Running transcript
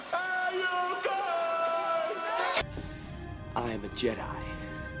I am a Jedi,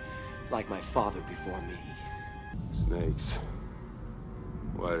 like my father before me. Snakes.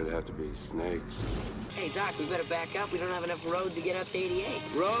 Why did it have to be snakes? Hey, Doc, we better back up. We don't have enough road to get up to 88.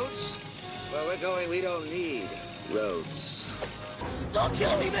 Roads? Where we're going, we don't need roads. Don't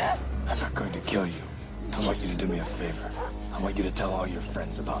kill me, man! I'm not going to kill you. I want you to do me a favor. I want you to tell all your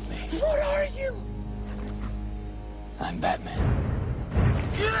friends about me. What are you? I'm Batman.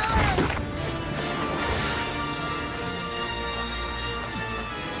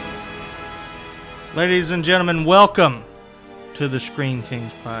 Ladies and gentlemen, welcome to the Screen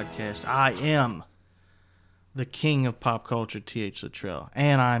Kings podcast. I am the king of pop culture, T.H. Luttrell,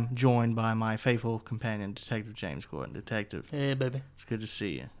 and I'm joined by my faithful companion, Detective James Gordon. Detective. Hey, baby. It's good to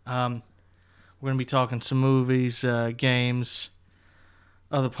see you. We're going to be talking some movies, games,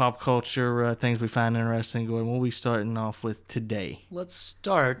 other pop culture things we find interesting. Gordon, we'll be starting off with today. Let's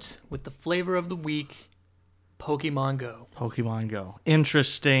start with the flavor of the week, Pokemon Go. Pokemon Go.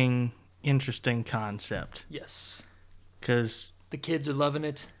 Interesting concept. Yes. Because... the kids are loving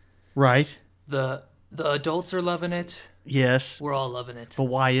it. Right. The adults are loving it. Yes. We're all loving it. But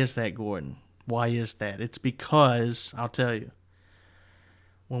why is that, Gordon? Why is that? It's because, I'll tell you,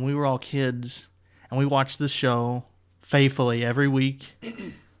 when we were all kids and we watched the show faithfully every week,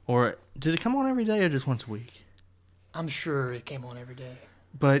 or did it come on every day or just once a week? I'm sure it came on every day.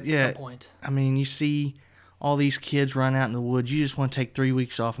 But yeah, at some point. I mean, you see all these kids run out in the woods. You just want to take 3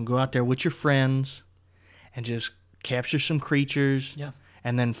 weeks off and go out there with your friends and just capture some creatures. Yeah.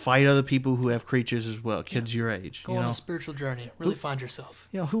 And then fight other people who have creatures as well, kids your age. Go on a spiritual journey. Really find yourself.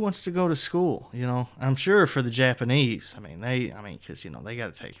 You know, who wants to go to school? You know, I'm sure for the Japanese, because, they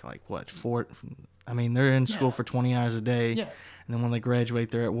got to take, they're in school for 20 hours a day. Yeah. And then when they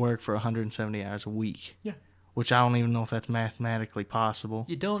graduate, they're at work for 170 hours a week. Yeah. Which I don't even know if that's mathematically possible.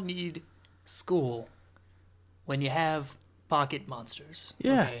 You don't need school when you have pocket monsters.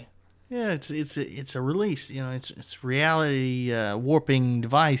 Yeah. Okay? Yeah, it's a release. You know, it's reality warping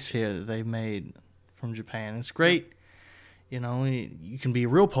device here that they've made from Japan. It's great. You know, you can be a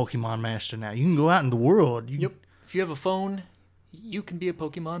real Pokemon master now. You can go out in the world. Yep. If you have a phone, you can be a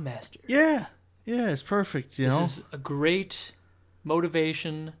Pokemon master. Yeah. Yeah, it's perfect. You know, this is a great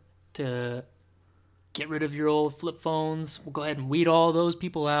motivation to get rid of your old flip phones. We'll go ahead and weed all those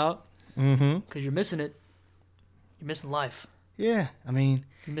people out. Mm-hmm. Because you're missing it. You're missing life. Yeah, I mean...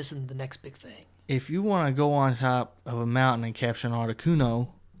 you're missing the next big thing. If you want to go on top of a mountain and capture an Articuno,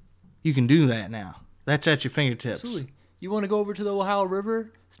 you can do that now. That's at your fingertips. Absolutely. You want to go over to the Ohio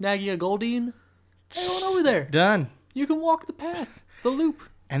River, snag you a Goldeen? Head on over there. Done. You can walk the path, the loop.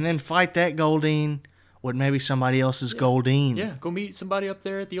 And then fight that Goldeen with maybe somebody else's Goldeen. Yeah, go meet somebody up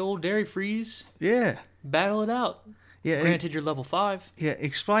there at the old Dairy Freeze. Yeah. Battle it out. Yeah. Granted, you're level 5. Yeah,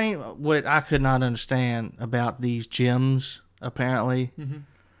 explain what I could not understand about these gyms, apparently. Mm-hmm.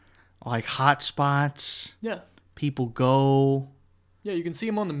 Like hot spots. Yeah. People go. Yeah, you can see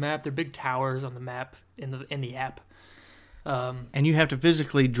them on the map. They're big towers on the map in the app. And you have to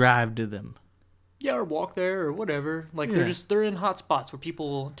physically drive to them. Yeah, or walk there or whatever. Like they're in hot spots where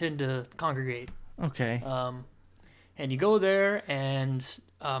people tend to congregate. Okay. And you go there, and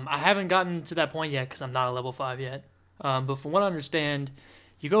I haven't gotten to that point yet because I'm not a level 5 yet. But from what I understand,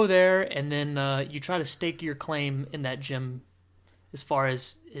 you go there and then you try to stake your claim in that gym as far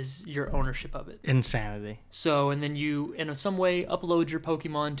as your ownership of it. Insanity. So, and then you, in some way, upload your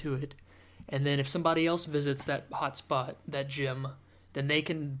Pokemon to it. And then if somebody else visits that hotspot, that gym, then they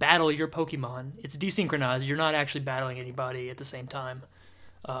can battle your Pokemon. It's desynchronized. You're not actually battling anybody at the same time.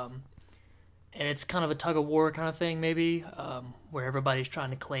 And it's kind of a tug-of-war kind of thing, maybe, where everybody's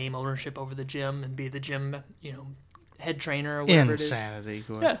trying to claim ownership over the gym and be the gym, head trainer or whatever Insanity.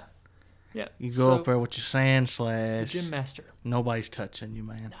 it is. Yeah. Yeah. You go up there with your sand slash. The gym master. Nobody's touching you,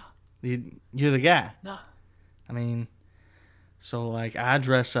 man. Nah. You're the guy. Nah. I mean, so I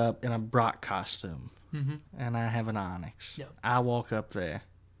dress up in a Brock costume, and I have an Onix. Yep. I walk up there,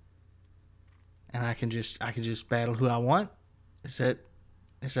 and I can just battle who I want. Is that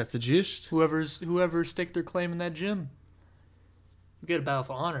the gist? Whoever staked their claim in that gym, you get a battle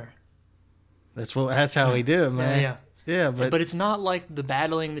for honor. That's how we do it, man. Yeah. Yeah, but it's not like the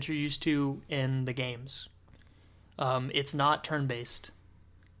battling that you're used to in the games. It's not turn-based.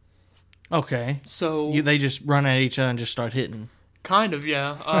 Okay. So they just run at each other and just start hitting. Kind of,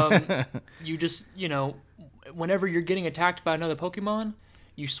 yeah. You just, whenever you're getting attacked by another Pokemon,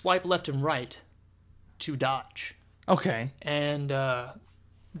 you swipe left and right to dodge. Okay. And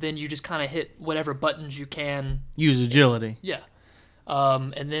then you just kind of hit whatever buttons you can. Use agility. Yeah.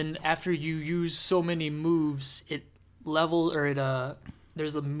 And then after you use so many moves,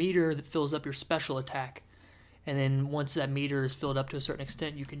 there's a meter that fills up your special attack. and then once that meter is filled up to a certain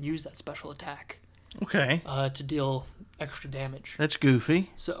extent, you can use that special attack Okay. to deal extra damage. That's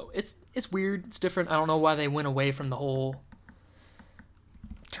goofy. So it's weird. It's different. I don't know why they went away from the whole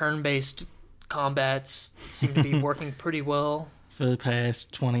turn-based combats. It seem to be working pretty well. For the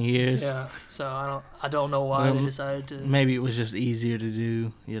past 20 years. Yeah. So I don't know why they decided to. Maybe it was just easier to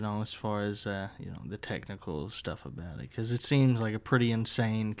do, as far as, the technical stuff about it. Because it seems like a pretty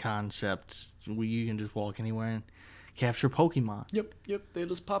insane concept where you can just walk anywhere and capture Pokemon. Yep. They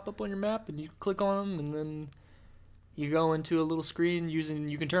just pop up on your map, and you click on them, and then you go into a little screen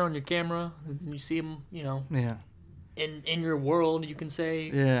you can turn on your camera, and you see them, Yeah. in your world, you can say.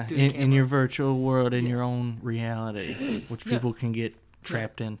 Yeah, through the in camera. your virtual world, in your own reality, which people can get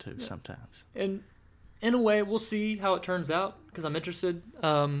trapped into sometimes. And in a way, we'll see how it turns out, because I'm interested,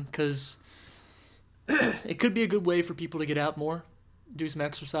 because it could be a good way for people to get out more, do some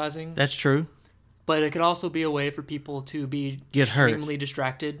exercising. That's true. But it could also be a way for people to be Get hurt. extremely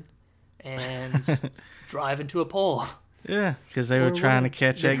distracted and drive into a pole. Yeah, because they were Or trying to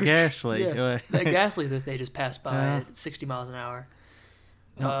whatever. catch that Ghastly. Yeah, that Ghastly that they just passed by Yeah. at 60 miles an hour.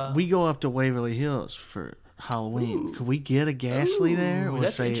 No, we go up to Waverly Hills for Halloween. Could we get a Ghastly there? Or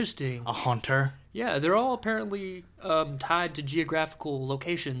That's say interesting. A hunter? Yeah, they're all apparently tied to geographical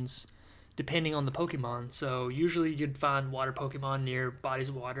locations depending on the Pokemon. So usually you'd find water Pokemon near bodies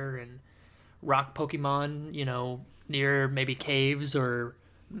of water and rock Pokemon, near maybe caves or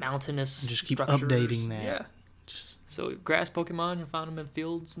mountainous Just keep structures. updating that. Yeah. Just, So grass Pokemon, you'll find them in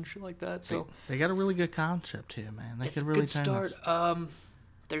fields and shit like that. So they got a really good concept here, man. They it's could a really good turn start. this.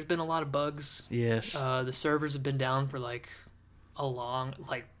 There's been a lot of bugs. Yes. The servers have been down for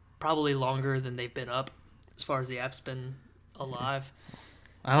probably longer than they've been up as far as the app's been alive.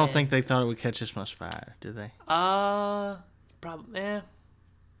 I don't think they thought it would catch this much fire, did they? Probably. I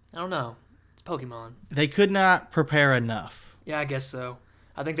don't know. It's Pokemon. They could not prepare enough. Yeah, I guess so.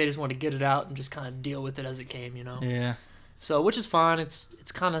 I think they just wanted to get it out and just kind of deal with it as it came, Yeah. So, which is fine. It's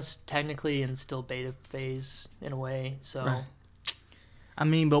kind of technically in still beta phase in a way. So, Right. I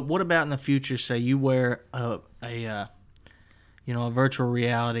mean, but what about in the future? Say you wear a virtual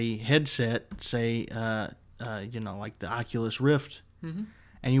reality headset, say, like the Oculus Rift, and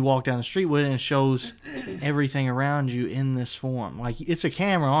you walk down the street with it and it shows everything around you in this form. Like it's a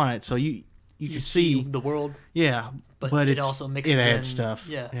camera on it, so you can see the world. Yeah, But it it's, also mixes it adds in- stuff.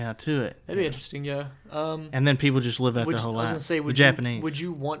 yeah. To it. That'd be interesting, yeah. And then people just live out their whole I was life. gonna say, the Japanese. would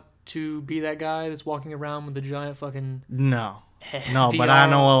you want to be that guy that's walking around with the giant fucking No, VR? but I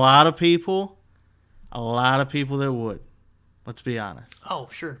know a lot of people that would. Let's be honest. Oh,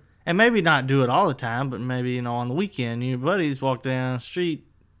 sure. And maybe not do it all the time, but maybe, on the weekend, your buddies walk down the street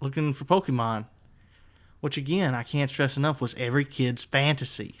looking for Pokemon. Which, again, I can't stress enough, was every kid's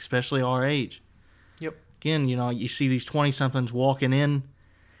fantasy, especially our age. Yep. Again, you see these 20-somethings walking in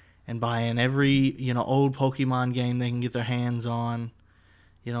and buying every, old Pokemon game they can get their hands on.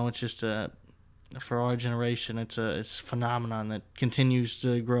 It's just for our generation, it's a phenomenon that continues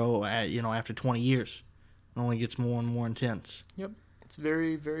to grow, after 20 years. It only gets more and more intense. Yep. It's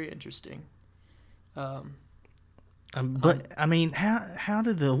very, very interesting. But I mean, how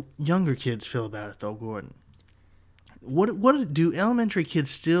do the younger kids feel about it though, Gordon? What do elementary kids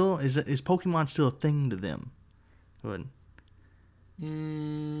still is Pokemon still a thing to them, Gordon?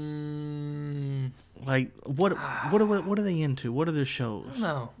 Like what are they into? What are their shows? I don't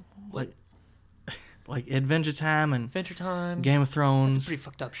know. Like Adventure Time and Adventure Time. Game of Thrones. It's a pretty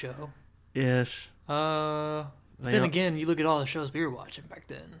fucked up show. Yes. But They then are- again, you look at all the shows we were watching back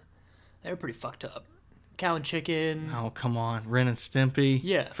then. They were pretty fucked up. Cow and Chicken. Oh come on, Ren and Stimpy.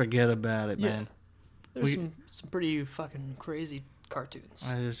 Yeah. Forget about it, Yeah. man. There's some pretty fucking crazy cartoons.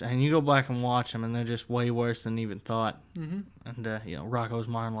 And you go back and watch them, and they're just way worse than even thought. Mm-hmm. And Rocko's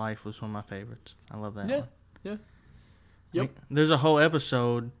Modern Life was one of my favorites. I love that one. Yeah. Yep. Like, there's a whole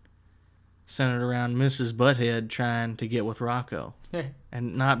episode centered around Mrs. Butthead trying to get with Rocco,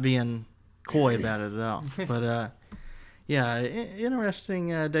 and not being coy about it at all. But interesting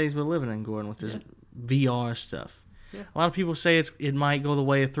days we're living in, Gordon, with this VR stuff. Yeah. A lot of people say it might go the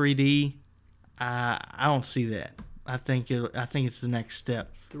way of 3D. I don't see that. I think it's the next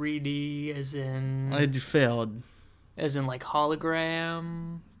step. 3D as in It failed. like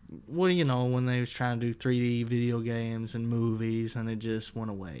hologram. Well, when they was trying to do 3D video games and movies, and it just went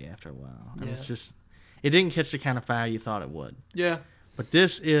away after a while. And it didn't catch the kind of fire you thought it would. Yeah. But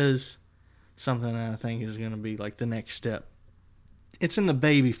this is something that I think is going to be like the next step. It's in the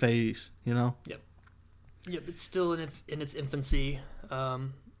baby phase, Yep. It's still in its infancy,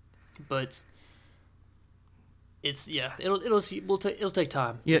 but it'll take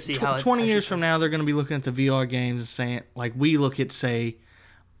time Yeah, to see how 20 it years actually from now, they're going to be looking at the VR games and saying, like, we look at, say,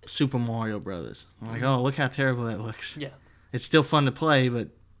 Super Mario Brothers. Like, oh, look how terrible that looks. Yeah, It's still fun to play, but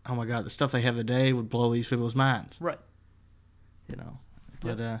oh my god, the stuff they have today would blow these people's minds. right. You know,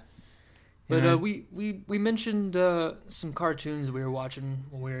 but We mentioned some cartoons we were watching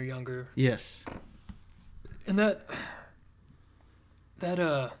when we were younger, yes, and that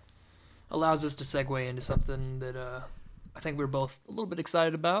allows us to segue into something that I think we're both a little bit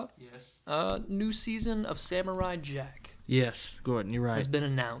excited about. yes, New season of Samurai Jack yes, Gordon, you're right. has been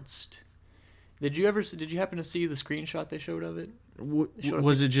announced. Did you happen to see the screenshot they showed of it?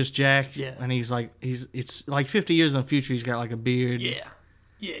 Was it just Jack? Yeah. And it's like 50 years in the future. He's got like a beard. Yeah,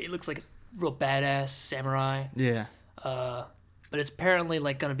 he looks like a real badass samurai. Yeah. But it's apparently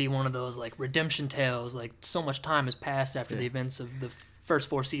like going to be one of those like redemption tales. Like so much time has passed after the events of the first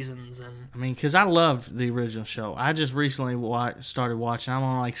 4 seasons, and I mean, because I loved the original show. I just recently started watching. I'm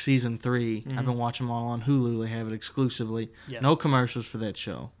on like season 3. I've been watching them all on Hulu. They have it exclusively. Yeah. No commercials for that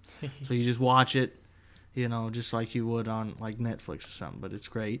show. So you just watch it, you know, just like you would on like Netflix or something. But it's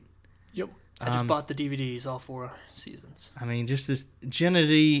great. yep. I just bought the DVDs, all 4 seasons. I mean, just this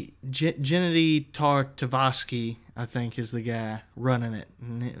Gennady Tartakovsky, I think, is the guy running it.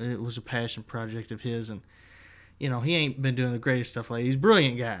 And it was a passion project of his. And, you know, he ain't been doing the greatest stuff lately. He's a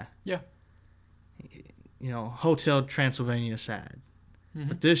brilliant guy. Yeah. You know, Hotel Transylvania aside.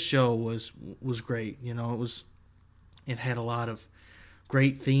 But this show was great. You know, it had a lot of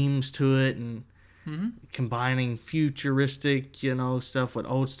great themes to it and combining futuristic, you know, stuff with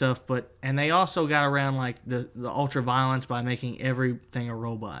old stuff. And they also got around like the ultra violence by making everything a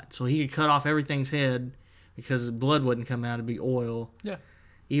robot. So he could cut off everything's head because his blood wouldn't come out; it'd be oil. Yeah.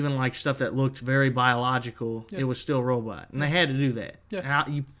 Even like stuff that looked very biological, Yeah. it was still robot, and they had to do that. Yeah.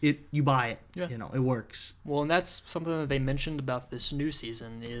 And you buy it. Yeah. You know, it works. Well, and that's something that they mentioned about this new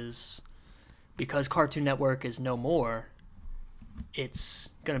season is because Cartoon Network is no more, it's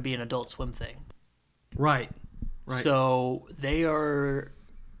going to be an Adult Swim thing. Right. So they are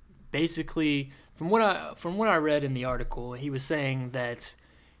basically, from what I read in the article, he was saying that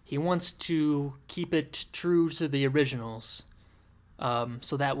he wants to keep it true to the originals,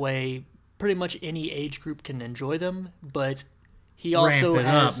 so that way pretty much any age group can enjoy them. But he also Ramp it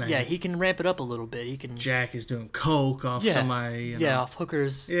up, has, man. he can ramp it up a little bit. He can, Jack is doing coke off somebody. You know, off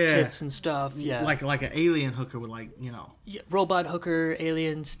hookers' Yeah. tits and stuff. Yeah, like an alien hooker with like, you know. yeah, robot hooker,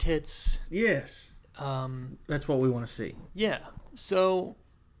 aliens, tits. Yes. That's what we want to see. Yeah, so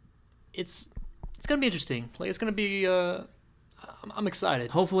it's gonna be interesting. Like it's gonna be. I'm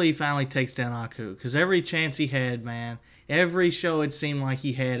excited. Hopefully he finally takes down Aku, because every chance he had, man, every show it seemed like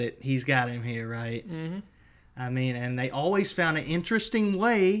he had it. He's got him here, right? Mm-hmm. I mean, and they always found an interesting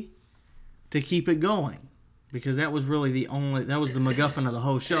way to keep it going, because that was really that was the MacGuffin of the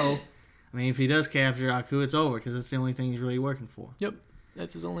whole show. I mean, if he does capture Aku, it's over, because that's the only thing he's really working for. Yep,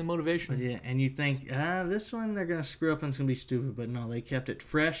 that's his only motivation. But yeah, and you think, this one they're gonna screw up and it's gonna be stupid, but no, they kept it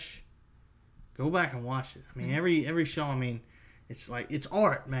fresh. Go back and watch it. I mean, every show. I mean, it's like it's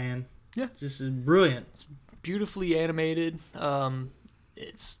art, man. Yeah, this is brilliant. It's beautifully animated.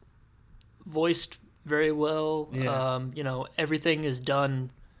 It's voiced very well. Yeah. You know, everything is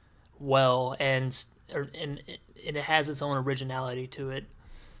done well, and it has its own originality to it.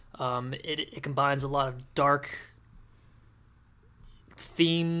 It combines a lot of dark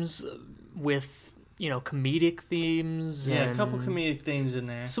themes with, you know, comedic themes. Yeah, and a couple comedic themes in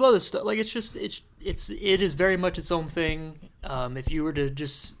there. some other stuff. Like it is very much its own thing. If you were to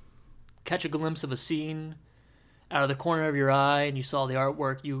just catch a glimpse of a scene out of the corner of your eye and you saw the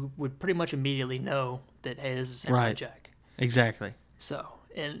artwork, you would pretty much immediately know that, hey, this is Samurai Right. Jack. Exactly. So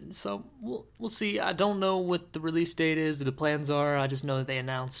we'll see. I don't know what the release date is or the plans are. I just know that they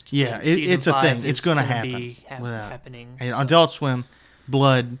announced. Yeah, that season it's a 5 thing. It's is gonna gonna happen. be happening. And so. Adult Swim,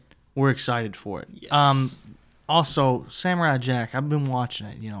 Blood, we're excited for it. Yes. Also, Samurai Jack, I've been watching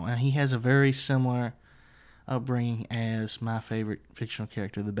it, you know, and he has a very similar upbringing as my favorite fictional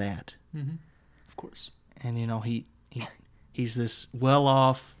character, the Bat. Of course. And you know, he's this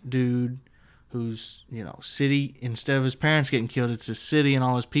well-off dude who's, you know, city, instead of his parents getting killed, it's his city and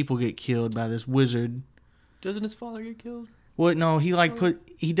all his people get killed by this wizard. Doesn't his father get killed? Well, no,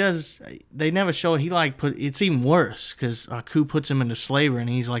 they never show it. It's even worse, because Aku puts him into slavery, and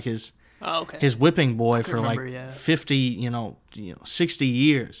he's like his whipping boy for remember, like 50, 60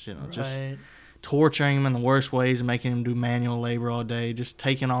 years, just Right. torturing him in the worst ways and making him do manual labor all day, just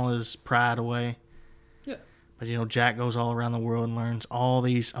taking all his pride away. Yeah. But, Jack goes all around the world and learns all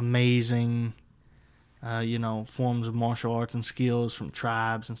these amazing, forms of martial arts and skills from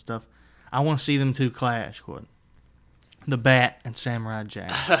tribes and stuff. I want to see them two clash, Gordon. the Bat and Samurai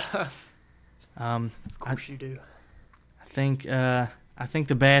Jack. Of course you do. I think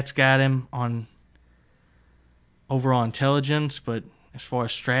the Bat's got him on overall intelligence, but as far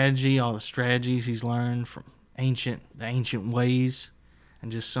as strategy, all the strategies he's learned from the ancient ways,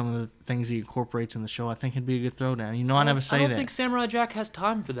 and just some of the things he incorporates in the show, I think it'd be a good throwdown. You know, I never say that. I don't think Samurai Jack has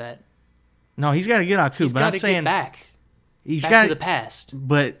time for that. No, he's got to get Aku, He's but got I'm to saying get back. He's Back got to the past.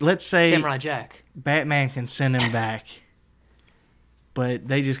 But let's say Samurai Jack. Batman can send him back, but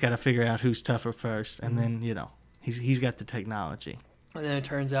they just got to figure out who's tougher first, and then he's got the technology. And then it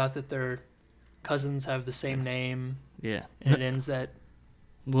turns out that their cousins have the same name. Yeah, And it ends that.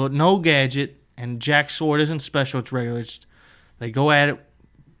 well, no gadget, and Jack's sword isn't special; it's regular. They go at it,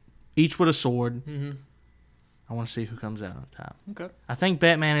 each with a sword. Mm-hmm. I want to see who comes out on top. Okay. I think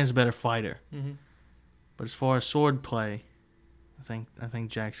Batman is a better fighter, Mm-hmm. but as far as sword play, I think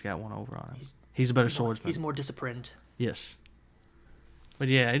Jack's got one over on him. He's a better swordsman. He's more disciplined. Yes. But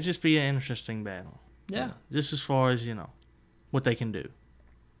yeah, it'd just be an interesting battle. Yeah. Just as far as, what they can do.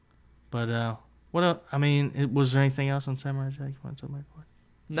 But, what else? I mean, was there anything else on Samurai Jack you want to talk about?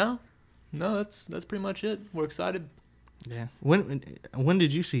 No, that's pretty much it. We're excited. Yeah. When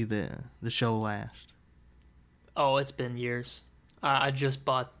did you see the show last? Oh, it's been years. I just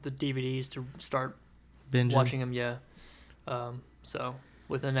bought the DVDs to start Binging? watching them. Yeah. So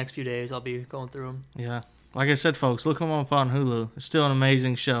within the next few days, I'll be going through them. Yeah. Like I said, folks, look them up on Hulu. It's still an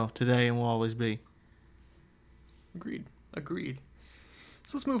amazing show today and will always be. Agreed.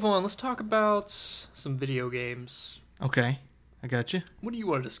 So let's move on. Let's talk about some video games. Okay. I got you. What do you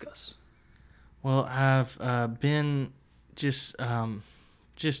want to discuss? Well, I've been just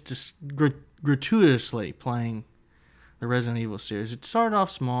gratuitously playing the Resident Evil series. It started off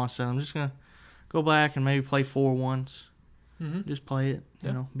small, so I'm just gonna go back and maybe play 4 once. Mm-hmm. Just play it,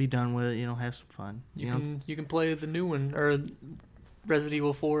 be done with it, have some fun. You can play the new one, or Resident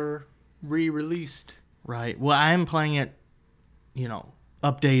Evil 4 re-released. Right. Well, I am playing it,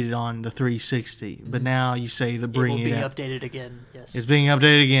 updated on the 360, but now you say the bringing it will it be out. updated again. Yes. It's being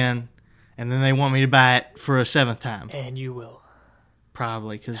updated again, and then they want me to buy it for a 7th time. And you will.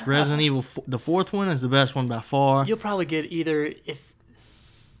 Probably, because Resident Evil, the 4th one is the best one by far. You'll probably get either,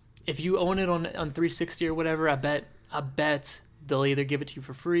 if you own it on 360 or whatever, I bet they'll either give it to you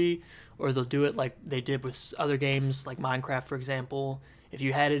for free, or they'll do it like they did with other games, like Minecraft, for example. If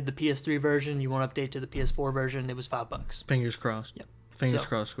you had the PS3 version, you want to update to the PS4 version, it was $5. Fingers crossed. Yep. Fingers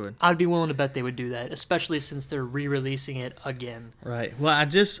crossed, good. I'd be willing to bet they would do that, especially since they're re-releasing it again. Right. Well, I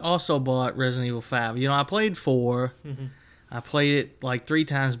just also bought Resident Evil 5. I played 4. Mm-hmm. I played it like 3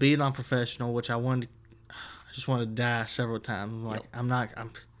 times, beat it on professional, which I just wanted to die several times.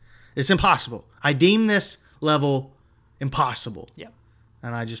 It's impossible. I deem this level impossible. Yeah.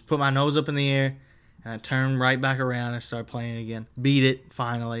 And I just put my nose up in the air, and I turned right back around and started playing it again. Beat it,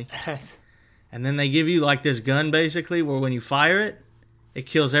 finally. And then they give you like this gun, basically, where when you fire it, it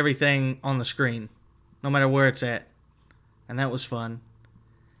kills everything on the screen, no matter where it's at. And that was fun.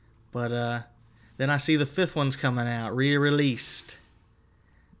 But then I see the 5th one's coming out, re-released,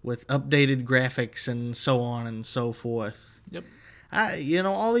 with updated graphics and so on and so forth. Yep.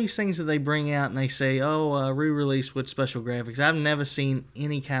 All these things that they bring out and they say, re-release with special graphics. I've never seen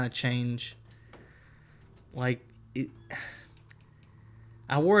any kind of change. I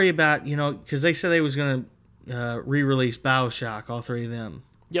worry about, because they said they was going to re-release BioShock, all 3 of them.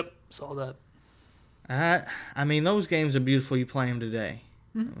 Yep, saw that. I mean, those games are beautiful. You play them today.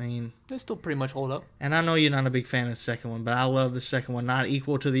 Mm-hmm. I mean, they still pretty much hold up. And I know you're not a big fan of the second one, but I love the second one. Not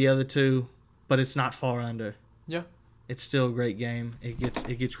equal to the other 2, but it's not far under. Yeah. It's still a great game. It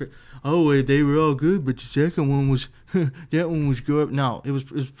gets great. Oh, they were all good, but the second one was that one was good. No, it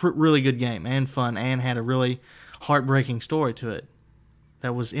was really good game and fun, and had a really heartbreaking story to it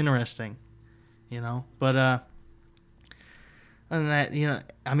that was interesting. But other than that,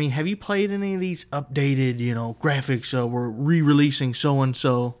 I mean, have you played any of these updated, graphics? We're re-releasing so and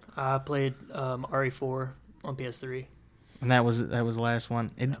so. I played RE4 on PS3. And that was the last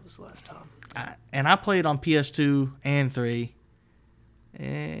one. That was the last time. I played on PS2 and 3.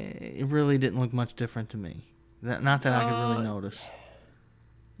 It really didn't look much different to me. Not that I could really notice.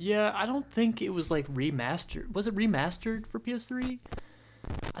 Yeah, I don't think it was remastered. Was it remastered for PS3?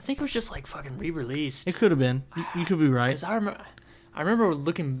 I think it was just fucking re-released. It could have been. You could be right. Because I remember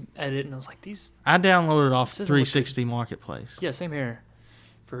looking at it and I was like, these. I downloaded off 360 Marketplace. Yeah, same here,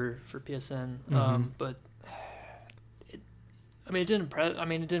 for PSN. Mm-hmm. But it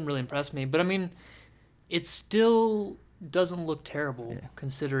didn't really impress me. But I mean, it still doesn't look terrible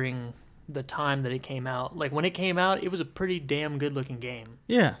considering the time that it came out. When it came out, it was a pretty damn good looking game.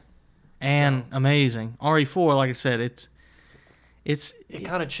 Yeah, and amazing. RE4, like I said, It's it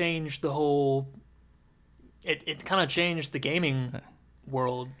kind of changed the whole. It kind of changed the gaming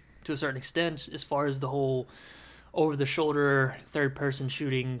world to a certain extent as far as the whole over the shoulder third person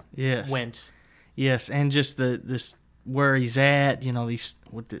shooting Yes. went. Yes, and just this where he's at, these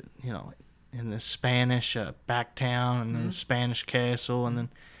with the in the Spanish back town and then the Spanish castle, and then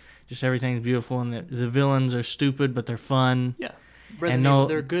just everything's beautiful, and the villains are stupid but they're fun. Yeah.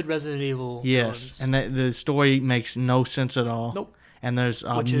 They're good Resident Evil Yes, villains. and the story makes no sense at all. Nope. And there's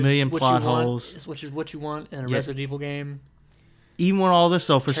a Which is million what plot you want- holes. Which is what you want in a Yeah. Resident Evil game. Even with all this,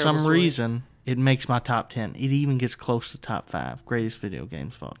 though, for Terrible some story. reason, it makes my top 10. It even gets close to top 5 greatest video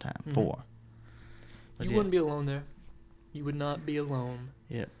games of all time. 4. But You yeah. wouldn't be alone there. You would not be alone.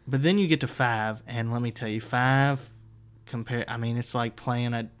 Yeah, but then you get to 5, and let me tell you, 5 it's like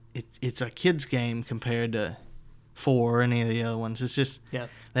playing it's a kid's game compared to 4 or any of the other ones. It's just Yeah.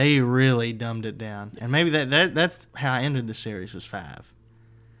 they really dumbed it down, and maybe that's how I ended the series was 5.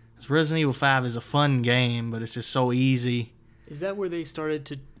 'Cause Resident Evil 5 is a fun game, but it's just so easy. Is that where they started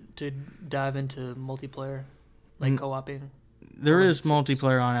to dive into multiplayer, like Mm. co-oping? There Or is is it 6?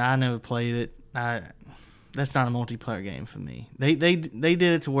 multiplayer on it. I never played it. That's not a multiplayer game for me. They did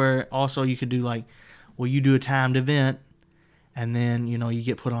it to where also you could do you do a timed event, and then you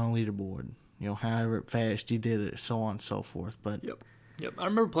get put on a leaderboard. However fast you did it, so on and so forth. But Yep. I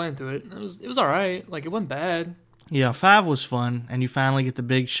remember playing through it. It was all right. Like, it wasn't bad. yeah, 5 was fun, and you finally get the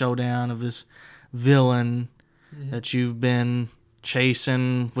big showdown of this villain that you've been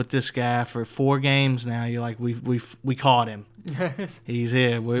chasing with this guy for 4 games now. You're like, we caught him. He's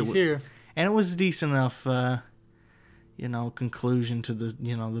here. He's here. And it was a decent enough, conclusion to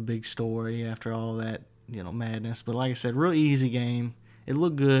the big story after all that, madness. But like I said, real easy game. It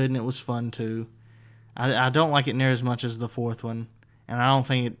looked good and it was fun too. I don't like it near as much as the 4th one, and I don't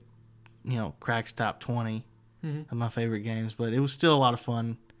think it, cracks top 20 of my favorite games. But it was still a lot of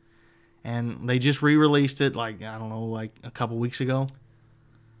fun, and they just re-released it like a couple weeks ago.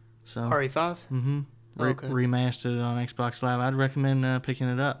 So RE5? Okay. remastered it on Xbox Live. I'd recommend picking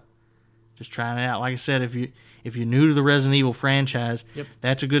it up. Just trying it out. Like I said, if you're new to the Resident Evil franchise, Yep.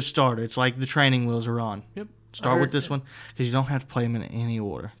 that's a good starter. It's like the training wheels are on. Yep. Start I with heard- this one because you don't have to play them in any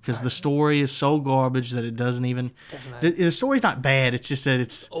order. Because the story is so garbage that it doesn't even. Doesn't matter. The story's not bad. It's just that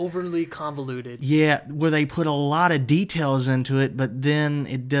it's Overly convoluted. where they put a lot of details into it, but then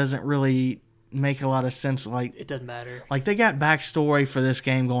it doesn't really make a lot of sense. It doesn't matter. Like they got backstory for this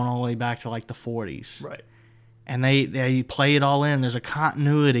game going all the way back to like the 40s. Right. And they play it all in. There's a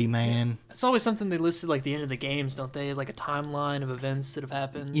continuity, man. It's always something they listed like the end of the games, don't they? Like a timeline of events that have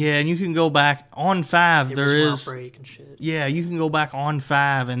happened. Yeah, and you can go back on 5. The There original is, outbreak and shit. yeah, you can go back on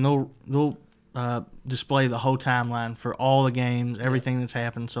 5, and they'll display the whole timeline for all the games, everything that's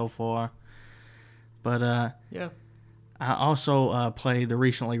happened so far. But Yeah. I also played the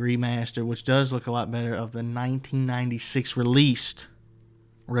recently remastered, which does look a lot better, of the 1996 released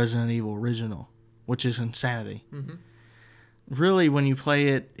Resident Evil original, which is insanity. Mm-hmm. Really, when you play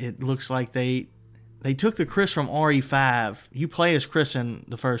it, it looks like they took the Chris from RE5. You play as Chris in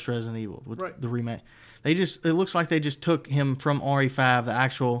the first Resident Evil with Right. the remake. It looks like they just took him from RE5, the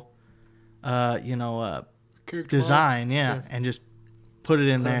actual, Character design, model? yeah, Yeah. and just put it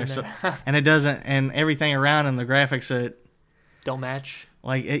in Put it there. in So, there. and it doesn't, and everything around him, the graphics, Don't match.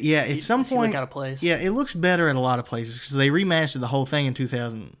 at some You look point, out of place. yeah, it looks better at a lot of places because they remastered the whole thing in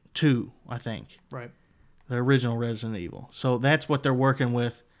 2002, I think, Right. the original Resident Evil. So that's what they're working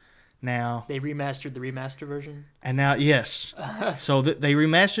with now. They remastered the remaster version. And now, yes. So they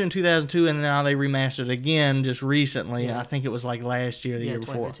remastered in 2002, and now they remastered again just recently. Yeah. I think it was like last year, or the Yeah, year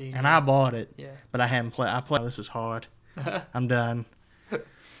before. 2015, And yeah. I bought it, Yeah. but I haven't played. This is hard. I'm done.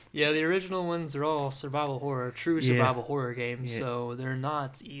 Yeah, the original ones are all survival horror, true Yeah. survival horror games, Yeah. so they're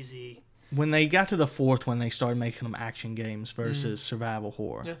not easy. When they got to the 4th one, they started making them action games versus survival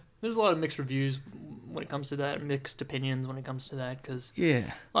horror. Yeah, there's a lot of mixed reviews when it comes to that, mixed opinions when it comes to that, because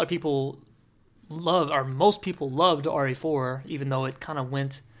Yeah. a lot of people most people loved RE4, even though it kind of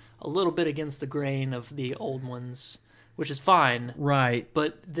went a little bit against the grain of the old ones, which is fine. Right.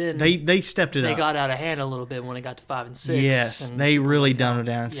 But then They stepped it they up. got out of hand a little bit when it got to 5 and 6. Yes, and they people really like, dumbed oh, it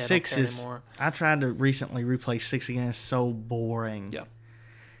down. yeah, don't 6 care is. anymore. I tried to recently replay 6 again. It's so boring. Yeah.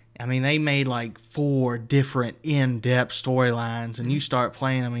 I mean, they made like 4 different in-depth storylines, and you Mm-hmm. start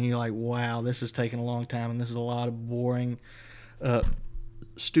playing them, and you're like, wow, this is taking a long time, and this is a lot of boring,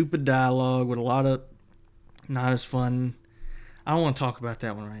 stupid dialogue with a lot of not as fun. I don't want to talk about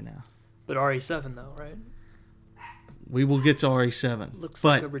that one right now. But RE7, though, right? We will get to RE7. Looks but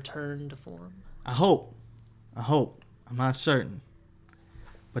like a return to form. I hope. I'm not certain.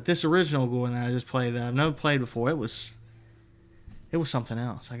 But this original one that I just played that I've never played before, it was It was something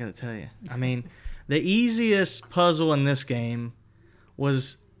else, I gotta tell you. I mean, the easiest puzzle in this game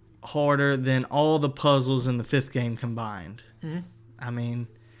was harder than all the puzzles in the 5th game combined. Mm-hmm. I mean,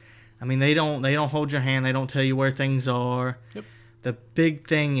 they don't hold your hand. They don't tell you where things are. Yep. The big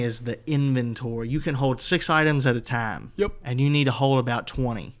thing is the inventory. You can hold 6 items at a time. Yep. And you need to hold about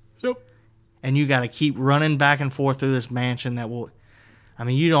 20. Yep. And you got to keep running back and forth through this mansion that will... I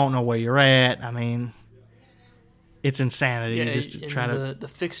mean, you don't know where you're at. I mean, it's insanity just to try to... The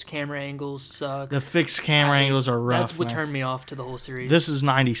fixed camera angles suck. The fixed camera angles are rough, That's what man. turned me off to the whole series. This is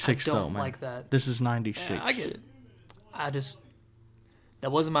 96, I don't though, man. like that. This is 96. Yeah, I get it.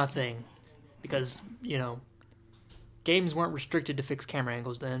 That wasn't my thing. Because, games weren't restricted to fixed camera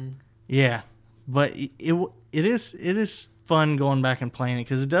angles then. Yeah, but it is fun going back and playing it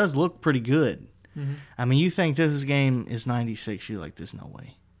because it does look pretty good. Mm-hmm. I mean, you think this game is 96, you're like, there's no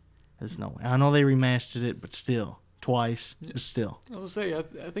way. There's no way. I know they remastered it, but still. Twice, but still. I was going to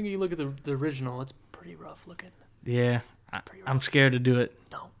say, I think if you look at the original, it's pretty rough looking. Yeah, pretty I'm scared to do it.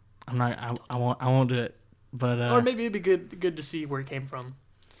 No. I'm not. I won't do it. But or maybe it'd be good to see where it came from,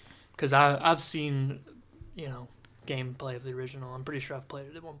 because I've seen, gameplay of the original. I'm pretty sure I've played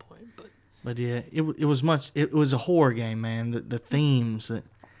it at one point, But yeah, it was a horror game, man. The themes that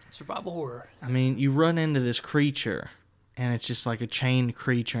survival horror. I mean, you run into this creature, and it's just like a chained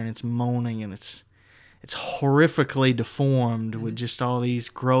creature, and it's moaning, and it's horrifically deformed with just all these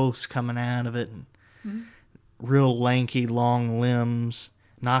growths coming out of it, and real lanky, long limbs.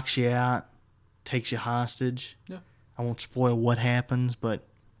 Knocks you out, takes you hostage. Yeah. I won't spoil what happens, but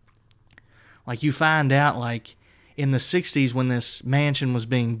like you find out, like in the 60s when this mansion was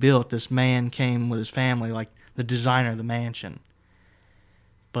being built, this man came with his family, like the designer of the mansion.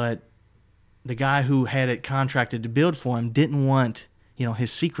 But the guy who had it contracted to build for him didn't want,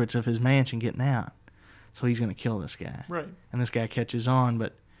 his secrets of his mansion getting out. So he's going to kill this guy. Right. And this guy catches on,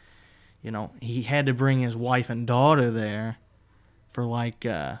 but, he had to bring his wife and daughter there for like,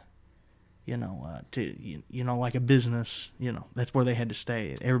 like a business, that's where they had to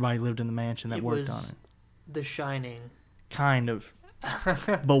stay. Everybody lived in the mansion that worked on it. The Shining. Kind of.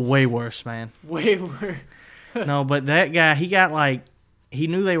 But way worse, man. Way worse. No, but that guy, he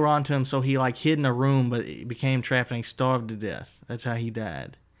knew they were onto him, so he hid in a room, but he became trapped and he starved to death. That's how he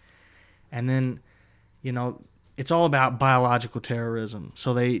died. And then, it's all about biological terrorism.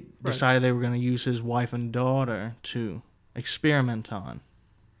 So they decided they were going to use his wife and daughter to experiment on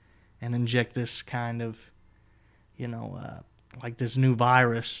and inject this kind of, like this new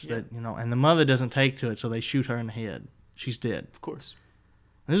virus that, and the mother doesn't take to it, so they shoot her in the head. She's dead. Of course.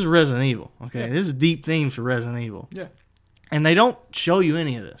 This is Resident Evil, okay? Yeah. This is deep themes for Resident Evil. Yeah. And they don't show you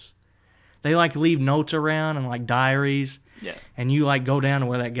any of this. They leave notes around and diaries. Yeah. And you go down to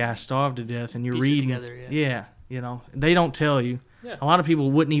where that guy starved to death and you're Piece it reading. together, yeah. They don't tell you. Yeah. A lot of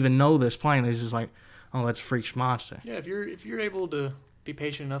people wouldn't even know this playing. They're just like, oh, that's a freak monster. Yeah, if you're able to be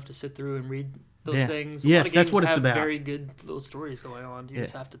patient enough to sit through and read those Yeah. things, Yes, a lot of that's games what it's have about. very good little stories going on. You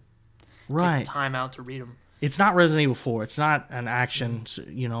just have to take the time out to read them. It's not Resident Evil 4. It's not an action.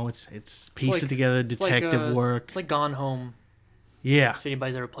 It's piece it together, detective work. It's like Gone Home. Yeah. If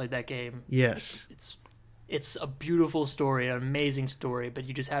anybody's ever played that game. Yes. It's a beautiful story, an amazing story, but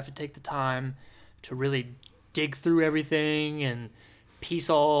you just have to take the time to really dig through everything and piece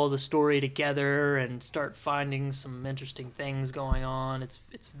all the story together and start finding some interesting things going on. It's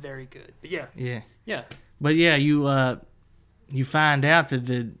very good. But yeah. Yeah. But yeah, you find out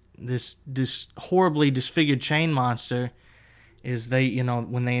that this horribly disfigured chain monster is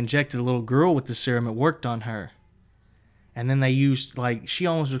when they injected a little girl with the serum, it worked on her. And then they used she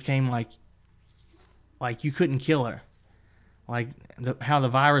almost became like you couldn't kill her. How the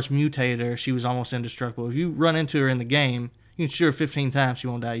virus mutated her, she was almost indestructible. If you run into her in the game, you can shoot her 15 times, she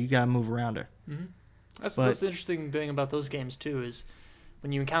won't die. You gotta move around her. Mm-hmm. That's the interesting thing about those games too, is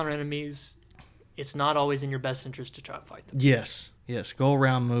when you encounter enemies, it's not always in your best interest to try and fight them. Yes. Go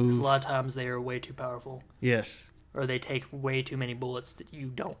around, move. A lot of times they are way too powerful. Yes. Or they take way too many bullets that you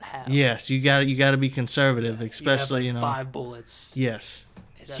don't have. Yes, you got to be conservative, especially you have 5 bullets. Yes.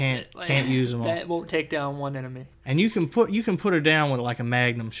 That's Can't use them all. That won't take down one enemy. And you can put her down with a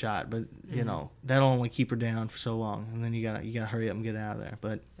magnum shot, but that'll only keep her down for so long, and then you gotta hurry up and get out of there.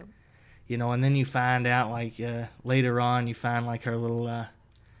 But and then you find out later on you find her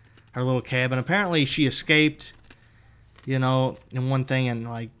little cabin. Apparently she escaped, in one thing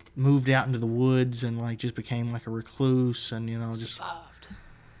and moved out into the woods and just became a recluse and Survived.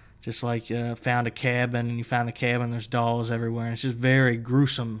 Found a cabin, and you find the cabin, there's dolls everywhere, and it's just very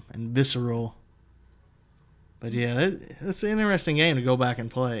gruesome and visceral. But yeah, it's an interesting game to go back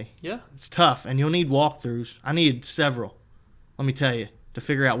and play. Yeah. It's tough, and you'll need walkthroughs. I needed several. let me tell you, to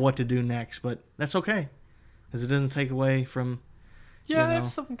figure out what to do next. But that's okay, because it doesn't take away from. Yeah, you know,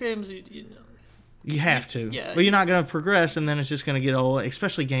 if some games you know. You have to. Yeah. But you're not going to progress, and then it's just going to get old,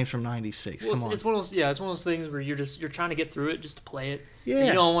 especially games from 96. Well, Come on. it's one of those. Yeah, it's one of those things where you're trying to get through it just to play it. Yeah.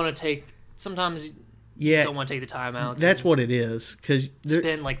 You don't want to take. Sometimes you just don't want to take the time out. That's what it is. Cause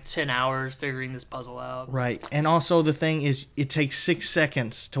spend like 10 hours figuring this puzzle out. Right. And also the thing is, it takes 6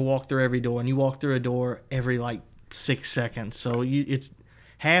 seconds to walk through every door, and you walk through a door every like 6 seconds. So it's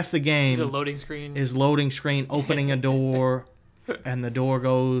half the game Is it a loading screen? is loading screen, opening a door, and the door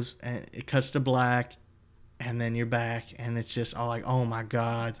goes, and it cuts to black, and then you're back, and it's just all like, oh my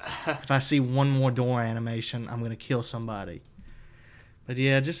God. If I see one more door animation, I'm going to kill somebody. But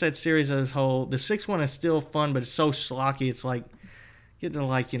yeah, just that series as a whole. The 6th one is still fun, but it's so schlocky. It's like getting to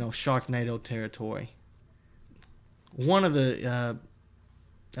like, Sharknado territory. One of the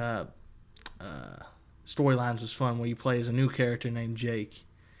storylines was fun, where you play as a new character named Jake.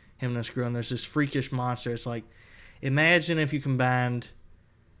 Him and this girl, and there's this freakish monster. It's like, imagine if you combined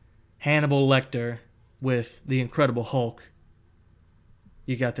Hannibal Lecter with the Incredible Hulk.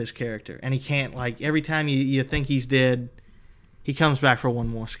 You got this character, and he can't, like, every time you think he's dead, he comes back for one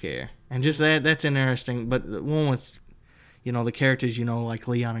more scare. And just that's interesting. But the one with, the characters, like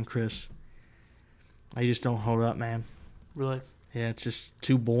Leon and Chris, they just don't hold up, man. Really? Yeah, it's just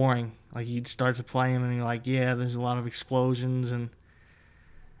too boring. Like, you'd start to play him, and you're like, yeah, there's a lot of explosions, and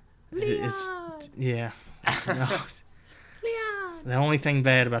it's yeah. Leon. The only thing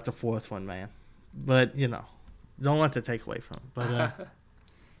bad about the 4th one, man. But, don't let that take away from it. But, yeah,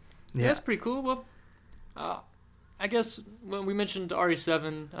 yeah. That's pretty cool. Well, I guess when we mentioned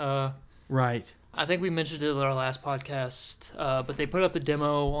RE7, right. I think we mentioned it in our last podcast, but they put up the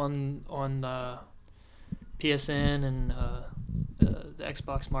demo on PSN and the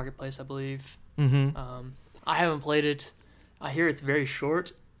Xbox Marketplace, I believe. Mm-hmm. I haven't played it. I hear it's very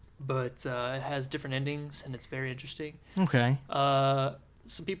short, but it has different endings, and it's very interesting. Okay.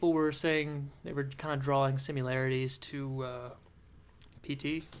 Some people were saying they were kind of drawing similarities to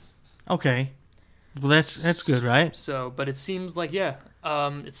PT. Okay. Well, that's good, right? So, but it seems like,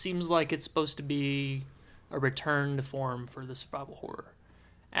 it seems like it's supposed to be a return to form for the survival horror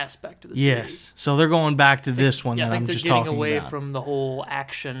aspect of the series. Yes. So they're going back to this one that I'm just talking about. I think they're getting away from the whole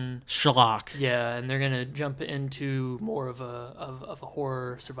action schlock. Yeah, and they're gonna jump into more of a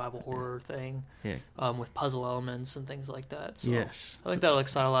horror, survival horror thing. Yeah. With puzzle elements and things like that. So yes. I think that'll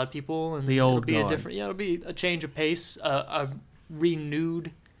excite a lot of people, and the old it'll be guard. a different. Yeah, it'll be a change of pace, a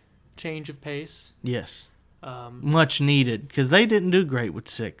renewed change of pace. Yes. Much needed, because they didn't do great with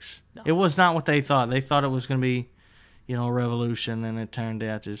 6. No. It was not what they thought. They thought it was going to be, a revolution, and it turned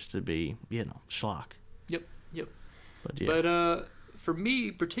out just to be, schlock. Yep. But yeah. But for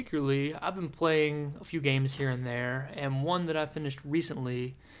me particularly, I've been playing a few games here and there, and one that I finished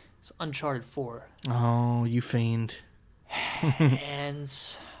recently is Uncharted 4. Oh, you fiend. And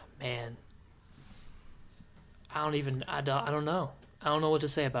man, I don't know. I don't know what to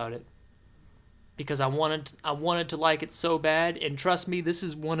say about it. Because I wanted to like it so bad, and trust me, this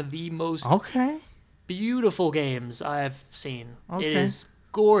is one of the most beautiful games I've seen. Okay. It is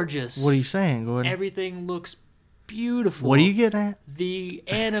gorgeous. What are you saying, Gordon? Everything looks beautiful. What are you getting at? The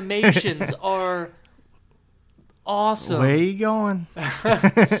animations are awesome. Where are you going?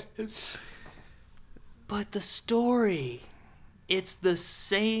 But the story, it's the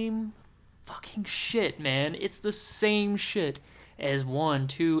same fucking shit, man. It's the same shit as 1,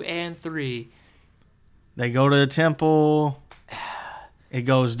 2, and 3. They go to the temple. It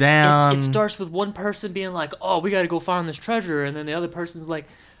goes down. It starts with one person being like, "Oh, we got to go find this treasure," and then the other person's like,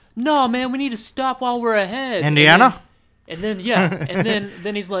 "No, man, we need to stop while we're ahead." Indiana. And then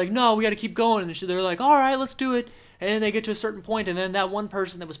then he's like, "No, we got to keep going." And they're like, "All right, let's do it." And then they get to a certain point, and then that one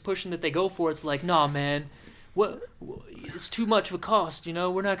person that was pushing that they go for, it's like, "No, man, what? It's too much of a cost. We're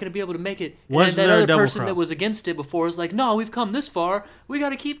not going to be able to make it." And then that other person that was against it before is like, "No, we've come this far. We got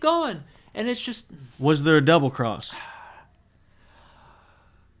to keep going." And it's just. Was there a double cross?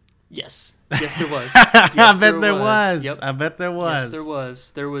 Yes, there was. Yes, I bet there was. Yep. I bet there was. Yes, there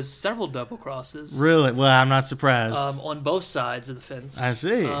was. There was several double crosses. Really? Well, I'm not surprised. On both sides of the fence. I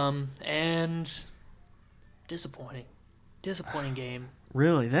see. And disappointing game.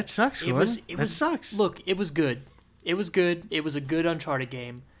 Really? That sucks, Gordon. That sucks. Look, it was good. It was good. It was a good Uncharted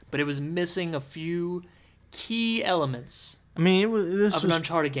game, but it was missing a few key elements. I mean, this was an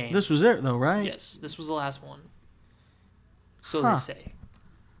Uncharted game. This was it, though, right? Yes, this was the last one. So they say.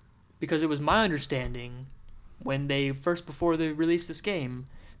 Because it was my understanding before they released this game,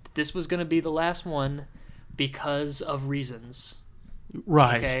 that this was going to be the last one because of reasons.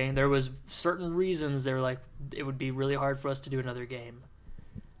 Right. Okay, there was certain reasons they were like, it would be really hard for us to do another game.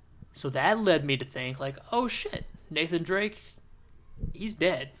 So that led me to think, like, oh shit, Nathan Drake, he's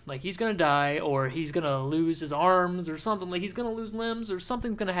dead. Like, he's gonna die, or he's gonna lose his arms, or something. Like, he's gonna lose limbs, or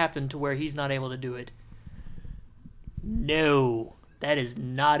something's gonna happen to where he's not able to do it. No, that is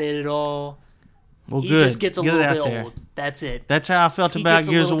not it at all. Well, He good. just gets a Get it little out bit there. old. That's it. That's how I felt He about gets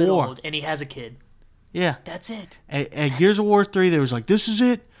a Gears little of bit War. old, and he has a kid. Yeah. That's it. At Gears of War 3, they was like, this is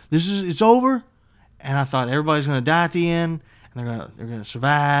it. It's over. And I thought everybody's going to die at the end, and they're gonna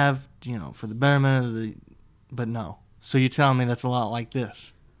survive, for the betterment of the... But no. So you're telling me that's a lot like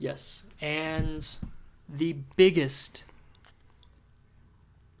this. Yes. And the biggest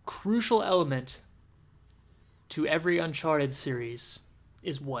crucial element to every Uncharted series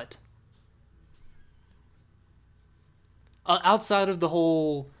is what? Outside of the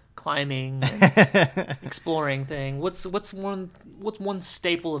whole climbing and exploring thing, what's one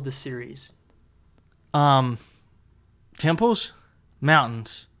staple of the series? Temples?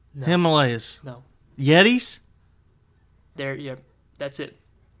 Mountains? No. Himalayas? No. Yetis? Yeah, that's it.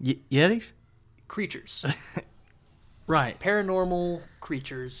 Yetis? Creatures. Right. Paranormal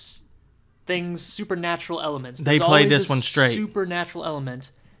creatures. Things, supernatural elements. They There's played always this a one straight. Supernatural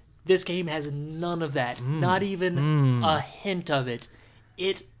element. This game has none of that. Not even a hint of it.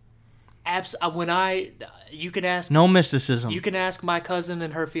 It you can ask No mysticism. You can ask my cousin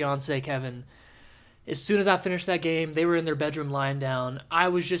and her fiance Kevin. As soon as I finished that game, they were in their bedroom lying down. I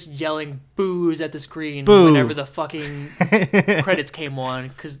was just yelling boos at the screen Boo. whenever the fucking credits came on,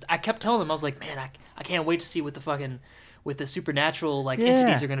 because I kept telling them, I was like, man, I can't wait to see what the supernatural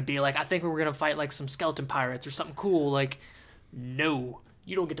entities are gonna be like. I think we're gonna fight like some skeleton pirates or something cool. Like, no,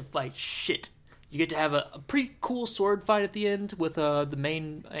 you don't get to fight shit. You get to have a pretty cool sword fight at the end with the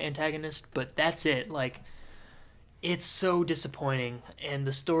main antagonist, but that's it. Like, it's so disappointing, and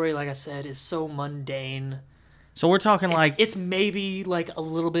the story, like I said, is so mundane. So we're talking It's maybe like a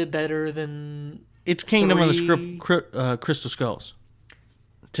little bit better than it's Kingdom of three. the Crystal Skulls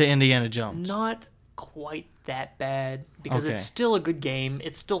to Indiana Jones. Not quite that bad, because Okay. it's still a good game.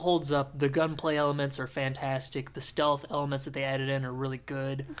 It still holds up. The gunplay elements are fantastic. The stealth elements that they added in are really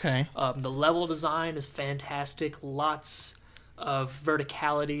good. Okay. The level design is fantastic. Lots of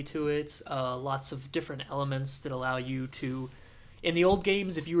verticality to it. Lots of different elements that allow you to... In the old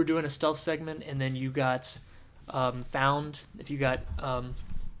games, if you were doing a stealth segment and then you got found, if you got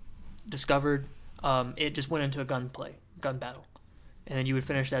discovered, it just went into a gun battle. And then you would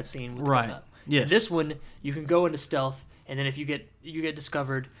finish that scene with the Right. gun battle. Yes. In this one, you can go into stealth, and then if you get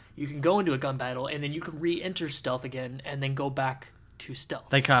discovered, you can go into a gun battle, and then you can re-enter stealth again, and then go back to stealth.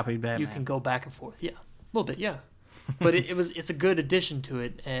 They copied Batman. You can go back and forth. Yeah, a little bit. Yeah, but it's a good addition to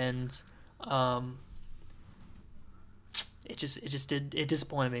it, and it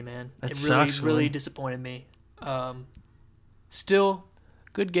disappointed me, man. That It sucks, really Woody. disappointed me. Still,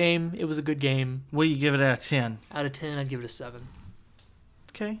 good game. It was a good game. What do you give it out of 10? Out of 10, I'd give it a 7.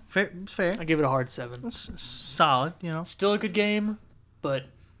 Okay, fair. It's fair. I'd give it a hard 7. It's solid, Still a good game, but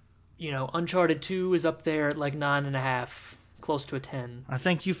Uncharted 2 is up there at like 9.5, close to a 10. I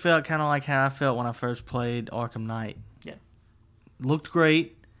think you felt kind of like how I felt when I first played Arkham Knight. Yeah. Looked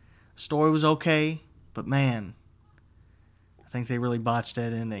great. Story was okay, but man, I think they really botched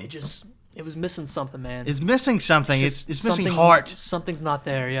that ending. It was missing something, man. It's missing something. It's missing something's- heart. Something's not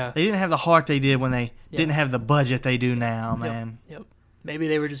there. Yeah. They didn't have the heart they did when they Yeah. didn't have the budget they do now, man. Yep. Maybe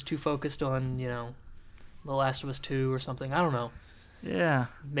they were just too focused on The Last of Us 2 or something. I don't know. Yeah.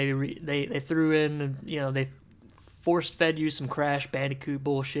 Maybe they threw in they force fed you some Crash Bandicoot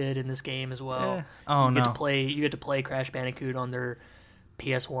bullshit in this game as well. Yeah. Oh, you get no. You get to play Crash Bandicoot on their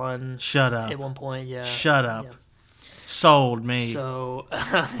PS1 Shut up. at one point. Yeah. Shut up. Yeah. Sold me. So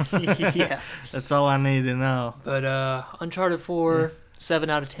yeah. That's all I need to know. But Uncharted 4, 7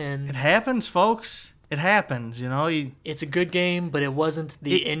 out of 10. It happens, folks. It happens, It's a good game, but it wasn't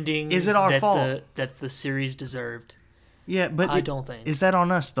the ending. Is it our fault? That the series deserved? Yeah, but I don't think. Is that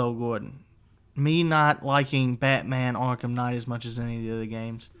on us though, Gordon? Me not liking Batman Arkham Knight as much as any of the other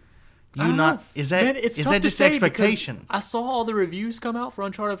games. I don't know. Is that Man, it's is tough that to just say because expectation? I saw all the reviews come out for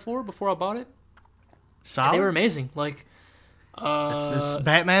Uncharted 4 before I bought it. Solid. They were amazing. Like,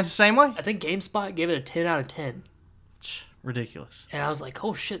 Batman's the same way. I think GameSpot gave it a 10 out of 10, Ridiculous. and I was like,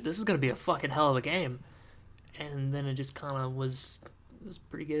 "Oh shit, this is gonna be a fucking hell of a game." And then it just kind of was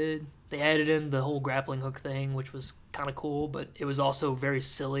pretty good. They added in the whole grappling hook thing, which was kind of cool, but it was also very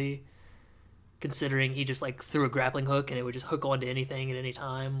silly, considering he just like threw a grappling hook and it would just hook onto anything at any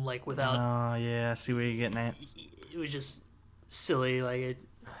time, like without. Oh yeah, I see where you're getting at. It was just silly. Like I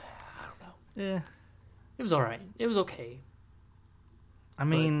don't know. Yeah. It was all right. It was okay. I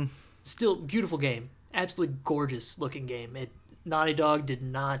mean, Still, beautiful game. Absolutely gorgeous looking game. Naughty Dog did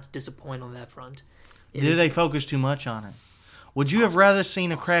not disappoint on that front. did they focus too much on it? Would you have rather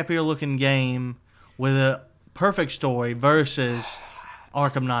seen a crappier looking game with a perfect story versus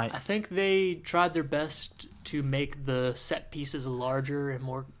Arkham Knight? I think they tried their best to make the set pieces larger and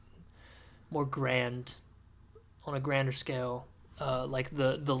more grand, on a grander scale, like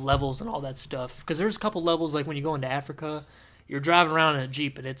the levels and all that stuff. Because there's a couple levels, like when you go into Africa, you're driving around in a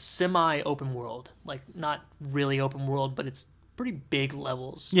Jeep and it's semi-open world. Like, not really open world, but it's pretty big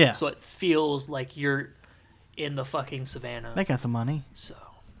levels. Yeah. So it feels like you're in the fucking savannah. They got the money. So,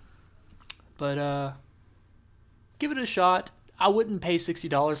 but give it a shot. I wouldn't pay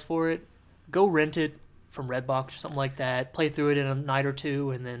 $60 for it. Go rent it from Redbox or something like that. Play through it in a night or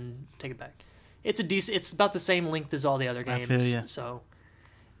two, and then take it back. It's about the same length as all the other games. I feel ya. So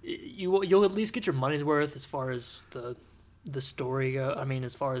you'll at least get your money's worth as far as the story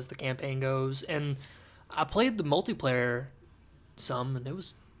as far as the campaign goes. And I played the multiplayer some, and it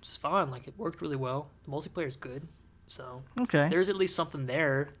was fun. Like, it worked really well. The multiplayer is good. So Okay. there's at least something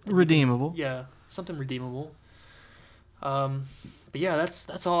there. Redeemable. Yeah, something redeemable. But yeah,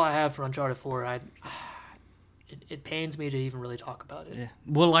 that's all I have for Uncharted 4. It pains me to even really talk about it. Yeah.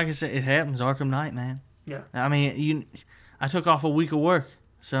 Well, like I said, it happens. Arkham Knight, man. Yeah. I mean, I took off a week of work,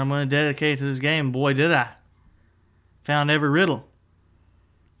 said I'm going to dedicate it to this game. Boy, did I. Found every riddle.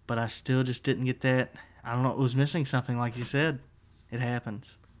 But I still just didn't get that. I don't know, it was missing something, like you said. It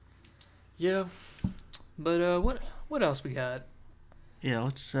happens. Yeah. But what else we got? Yeah,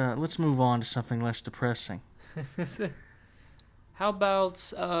 let's move on to something less depressing. How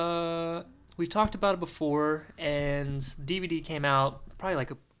about we talked about it before, and DVD came out probably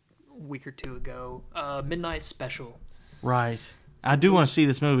like a week or two ago. Midnight Special. Right. I do want to see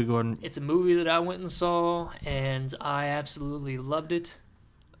this movie, Gordon. It's a movie that I went and saw, and I absolutely loved it.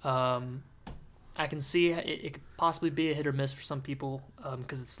 I can see it could possibly be a hit or miss for some people,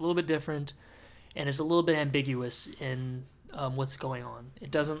 because it's a little bit different, and it's a little bit ambiguous in what's going on. It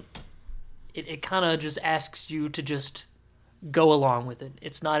doesn't. It kind of just asks you to just go along with it.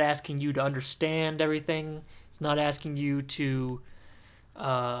 It's not asking you to understand everything. It's not asking you to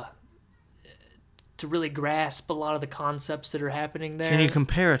really grasp a lot of the concepts that are happening there. Can you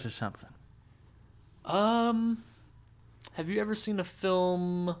compare it to something? Have you ever seen a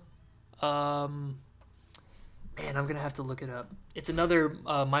film? Man, I'm gonna have to look it up. It's another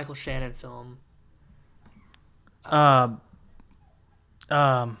Michael Shannon film. I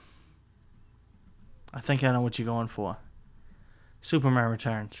think I know what you're going for. Superman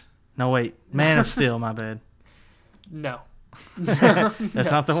Returns. No, wait. Man of Steel, my bad. No. That's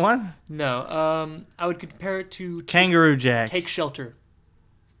not the one? No. I would compare it to Kangaroo Jack. Take Shelter.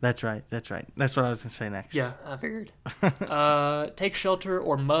 That's right. That's what I was going to say next. Yeah, I figured. Take Shelter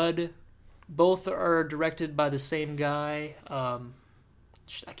or Mud. Both are directed by the same guy. I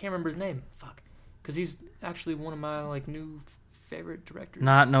can't remember his name. Fuck. Because he's actually one of my new favorite directors.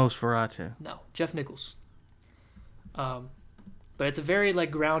 Not Nosferatu. No, Jeff Nichols. But it's a very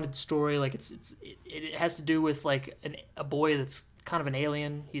grounded story. It has to do with a boy that's kind of an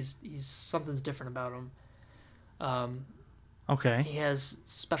alien. He's something's different about him. Okay. He has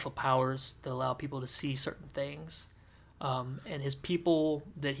special powers that allow people to see certain things. And his people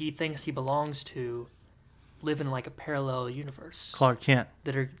that he thinks he belongs to live in a parallel universe. Clark Kent.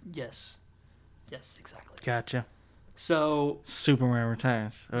 That are yes, exactly. Gotcha. So Superman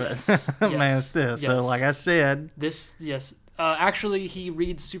Returns. Yes, Man of Steel. yes. So like I said, yes. Actually, he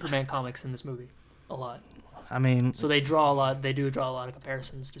reads Superman comics in this movie a lot. I mean, So they do draw a lot of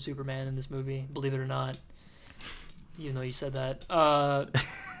comparisons to Superman in this movie, believe it or not. Even though you said that.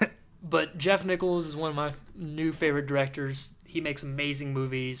 But Jeff Nichols is one of my new favorite directors. He makes amazing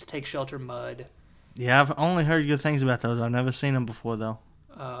movies. Take Shelter, Mud. yeah, I've only heard good things about those. I've never seen them before, though.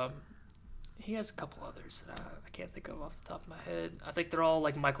 He has a couple others that I can't think of off the top of my head. I think they're all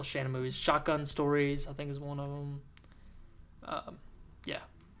Michael Shannon movies. Shotgun Stories, I think, is one of them. Yeah.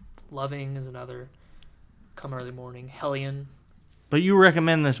 Loving is another. Come Early Morning. Hellion. But you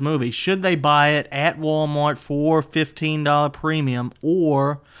recommend this movie. Should they buy it at Walmart for $15 premium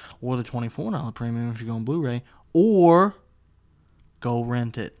or the $24 premium if you're going Blu-ray, or go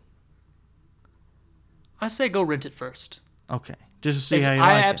rent it? I say go rent it first. Okay. Just to see how you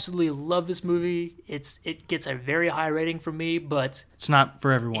I like absolutely love this movie. It gets a very high rating from me, but it. It's not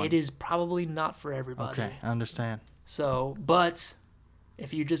for everyone. it is probably not for everybody. Okay, I understand. So, but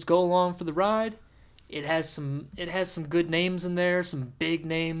if you just go along for the ride, it has some good names in there, some big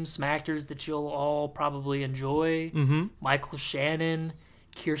names, some actors that you'll all probably enjoy. Mm-hmm. Michael Shannon,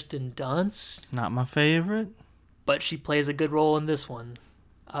 Kirsten Dunst, Not my favorite. but she plays a good role in this one.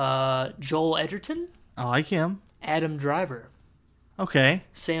 Joel Edgerton, I like him. Adam Driver, Okay.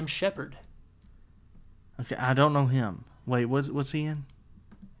 Sam Shepard. Okay, I don't know him. Wait, what's he in?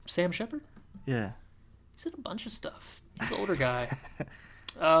 Sam Shepard? Yeah. He's in a bunch of stuff. He's an older guy.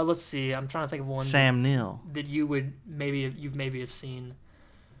 Let's see. I'm trying to think of one Sam Neill. that you would maybe have seen.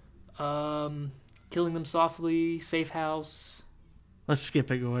 Killing Them Softly, Safe House, Let's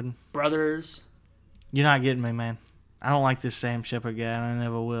skip it, Gordon. Brothers. You're not getting me, man. I don't like this Sam Shepard guy, and I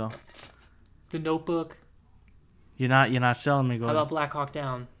never will. The Notebook. You're not selling me, How Gordon. about Black Hawk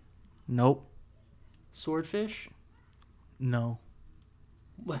Down? Nope. Swordfish. No.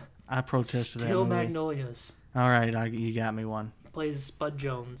 What? I protested that Steel movie. Magnolias. All right, you got me one. Plays Spud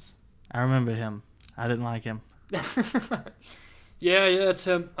Jones. I remember him. I didn't like him. Yeah, that's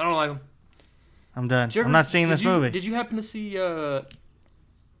him. I don't like him. I'm done. Did you I'm ever- not seeing this movie. Did you happen to see the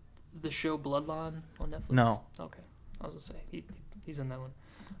show Bloodline on Netflix? No. Okay, I was gonna say he's in that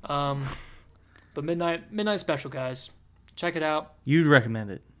one. But Midnight Special, guys, check it out. You'd recommend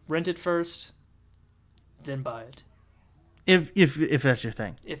it Rent it first, then buy it if that's your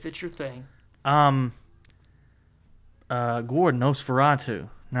thing. if it's your thing. Gordon Nosferatu.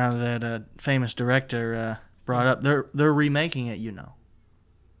 Now that a famous director brought up, they're remaking it. You know.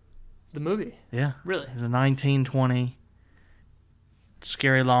 The movie, Yeah. really? It's a 1920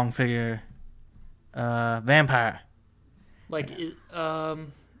 scary long figure vampire. Like,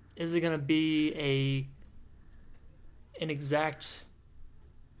 is it gonna be an exact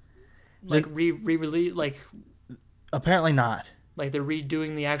like re-release, like Apparently not. they're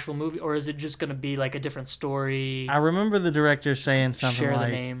redoing the actual movie, or is it just gonna be like a different story? I remember the director saying something Share the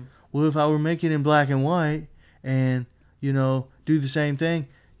like, name. "Well, if I were making it in black and white and do the same thing,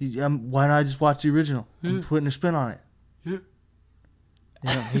 why not just watch the original? I'm putting a spin on it."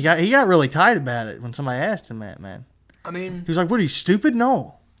 Yeah. He got really tight about it when somebody asked him that, man. I mean, He was like, "What are you, stupid?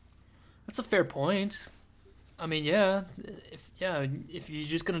 No." that's a fair point. I mean, yeah, if you're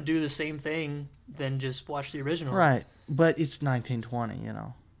just gonna do the same thing, then just watch the original. Right, but it's 1920,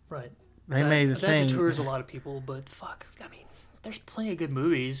 Right. They made the that thing. deters a lot of people, but fuck, I mean, there's plenty of good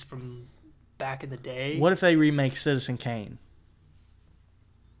movies from back in the day. What if they remake Citizen Kane?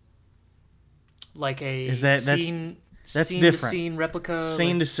 Like a Is that- that's scene different. to scene replica?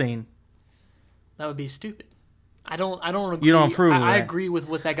 Scene like, to scene. that would be stupid. I don't agree. You don't approve of I that. agree with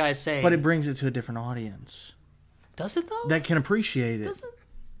what that guy's saying. But it brings it to a different audience does it though? that can appreciate it. Does it?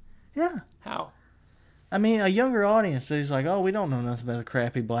 Yeah. How? I mean, a younger audience is like, "Oh, we don't know nothing about the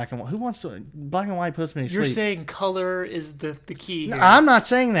crappy black and white. Who wants to... Black and white puts me to You're sleep." saying color is the key here. I'm not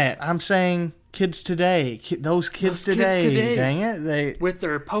saying that. I'm saying kids today. Those kids today. Dang it. They with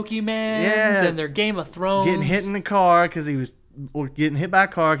their Pokemans Yeah. and their Game of Thrones. getting hit in the car or getting hit by a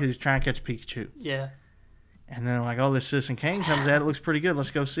car because he was trying to catch Pikachu. Yeah. And then like, "Oh, this Citizen Kane comes out. It looks pretty good.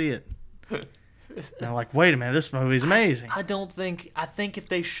 Let's go see it." And they're like, "Wait a minute, this movie's amazing." I think if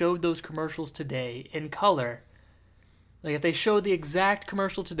they showed those commercials today in color, like if they showed the exact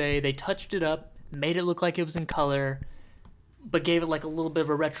commercial today, they touched it up, made it look like it was in color, but gave it like a little bit of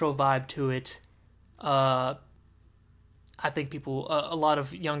a retro vibe to it, I think a lot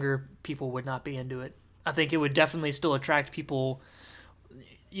of younger people would not be into it. I think it would definitely still attract people,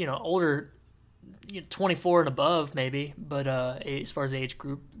 older, 24 and above maybe, but as far as the age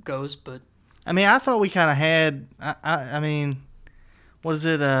group goes, but I mean, I thought we kind of had. I mean, what is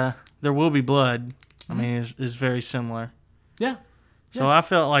it? There Will Be Blood. I mean, is very similar. yeah. So I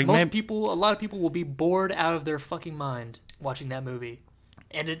felt like A lot of people will be bored out of their fucking mind watching that movie.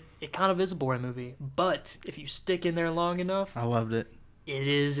 And it kind of is a boring movie. But if you stick in there long enough, I loved it. it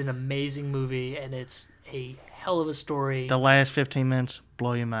is an amazing movie, and it's a hell of a story. The last 15 minutes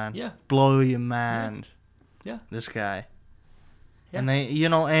blow your mind. Yeah. Blow your mind. Yeah. This guy. Yeah. And they,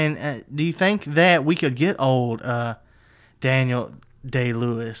 and do you think that we could get old Daniel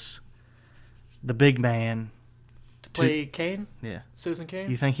Day-Lewis, the big man? To play Kane? Yeah. Citizen Kane?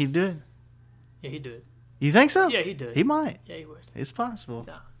 You think he'd do it? Yeah, he'd do it. You think so? Yeah, he'd do it. He might. Yeah, he would. It's possible.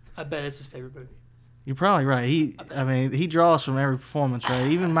 No, I bet it's his favorite movie. You're probably right. He draws from every performance, right?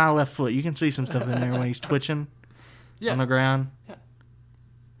 Even My Left Foot. You can see some stuff in there when he's twitching on the ground. Yeah.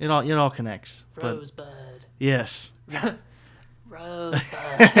 It all connects. But Rosebud. yes. Rosebud.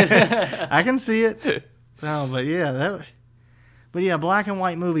 I can see it. No, but yeah, black and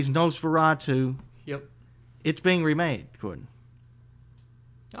white movies, Nosferatu. Yep. It's being remade, Gordon.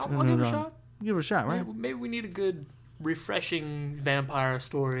 I'll give it a shot. Give it a shot, right? Maybe we need a good, refreshing vampire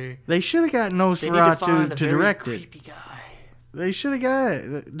story. They should have got They need to Nosferatu find a to very direct it. creepy guy. They should have got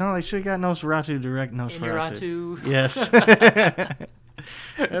it. No, they should have got Nosferatu to direct Nosferatu. Inarritu. Yes.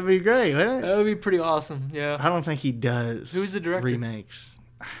 That'd be great, wouldn't it? That would be pretty awesome. Yeah. I don't think he does. Who's the director? Remakes.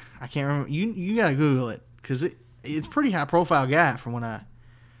 I can't remember. You gotta Google it because it's pretty high profile guy from when I.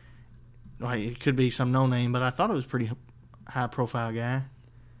 Like, it could be some no name, but I thought it was pretty high profile guy.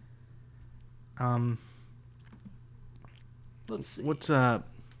 Let's see. What's up?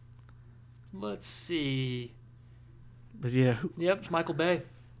 Let's see. But yeah, Yep, Michael Bay.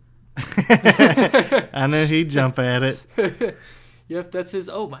 I knew he'd jump at it. Yep, that's his.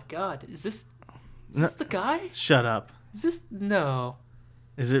 Oh my God, is this the guy? Shut up. Is this no?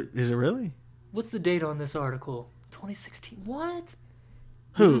 Is it really? What's the date on this article? 2016. What?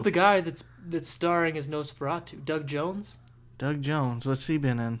 Who? This is the guy that's starring as Nosferatu. Doug Jones? Doug Jones. What's he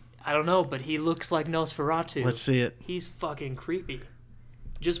been in? I don't know, but he looks like Nosferatu. Let's see it. He's fucking creepy.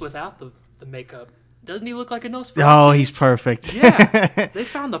 Just without the makeup. Doesn't he look like a Nosferatu? Oh, he's perfect. Yeah. They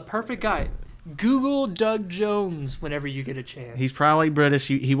found the perfect guy. Google Doug Jones whenever you get a chance. He's probably British.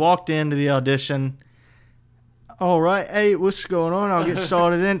 He walked into the audition. All right. Hey, what's going on? I'll get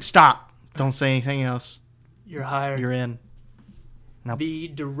started in. Stop. Don't say anything else. You're hired. You're in. Now, The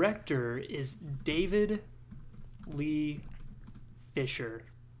director is David Lee Fisher.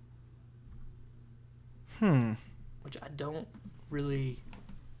 Which I'm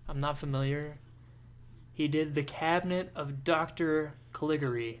not familiar. He did The Cabinet of Dr.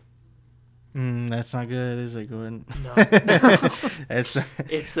 Caligari. that's not good, is it? Good. No. It's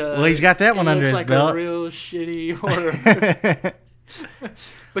well, he's got that one under his like belt. A real shitty horror.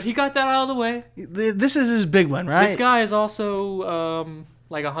 But he got that out of the way. This is his big one, right? This guy is also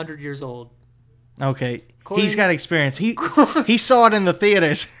like 100 years old. Okay. According- He's got experience. He saw it in the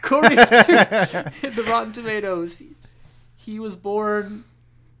theaters. According to the Rotten Tomatoes, he was born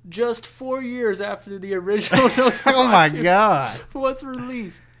just 4 years after the original Nosferatu Oh my God. was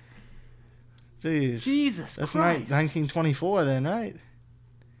released. Jeez. Jesus That's Christ. 1924 then, right?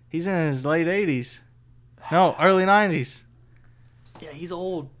 He's in his late 80s. No, early 90s. Yeah, he's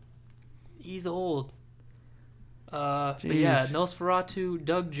old. He's old. But yeah, Jeez. Nosferatu,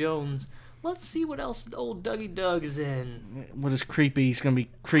 Doug Jones. Let's see what else old Dougie Doug is in. What is creepy? He's going to be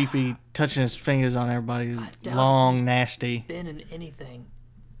creepy, touching his fingers on everybody. doubt Long, he's nasty. Been in anything.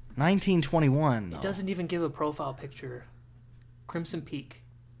 1921. It though. doesn't even give a profile picture. Crimson Peak.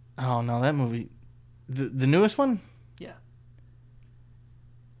 Oh, no, that movie. The newest one? Yeah.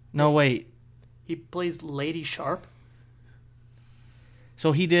 No, wait. He plays Lady Sharp.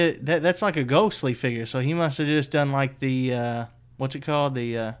 So he did... That's like a ghostly figure. So he must have just done like the... what's it called?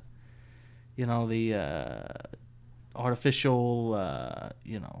 The... the artificial,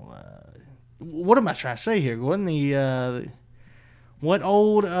 what am I trying to say here? Gordon? What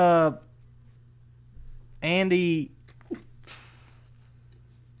old Andy?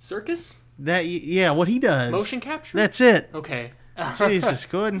 Circus? What he does? Motion capture? That's it. Okay. Jesus,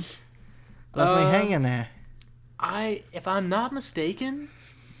 Gordon, left me hanging there. If I'm not mistaken,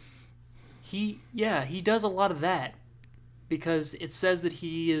 he does a lot of that because it says that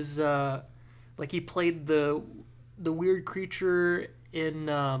he is like he played the weird creature in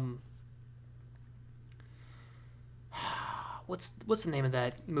what's the name of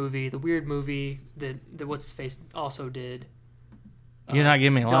that movie? The weird movie that what's his face also did. You're not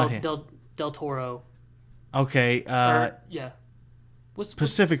giving me a lot here. Del Toro. Okay. Yeah. What's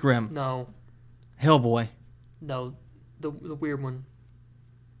Pacific Rim. No. Hellboy. No. The weird one.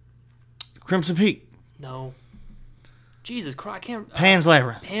 Crimson Peak. No. Jesus Christ, I can't... Pan's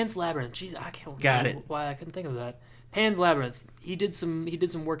Labyrinth. Pan's Labyrinth. Jeez, I can't Got remember it. why I couldn't think of that. Pan's Labyrinth. He did some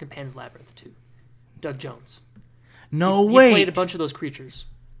work in Pan's Labyrinth too. Doug Jones. No, He wait. played a bunch of those creatures.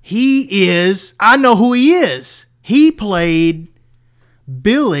 He is... I know who he is. He played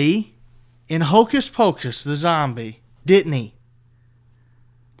Billy in Hocus Pocus, the zombie. Didn't he?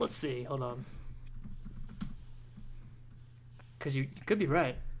 Let's see. Hold on. Because you could be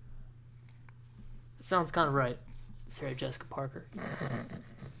right. It sounds kind of right. Sarah Jessica Parker.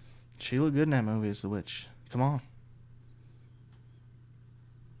 She looked good in that movie as the witch. Come on.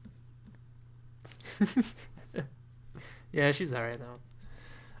 Yeah, she's alright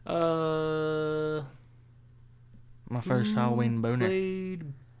now. My first Halloween boner.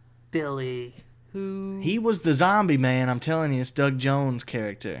 Played Billy. Who? He was the zombie man. I'm telling you, it's Doug Jones'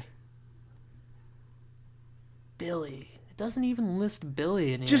 character. Billy. It doesn't even list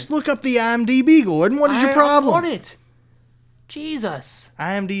Billy in here. Just look up the IMDb, Gordon. What is your I problem? want it. Jesus.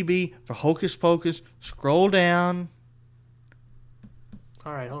 IMDb for Hocus Pocus. Scroll down.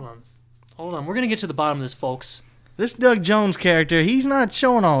 All right, hold on. We're going to get to the bottom of this, folks. This Doug Jones character, he's not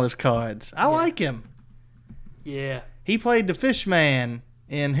showing all his cards. I like him. Yeah. He played the fish man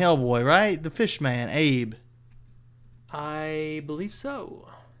in Hellboy, right? The fish man, Abe. I believe so.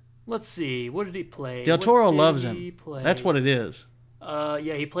 Let's see. What did he play? Del Toro What did loves he him. play? That's what it is.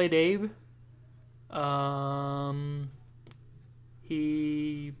 Yeah, he played Abe.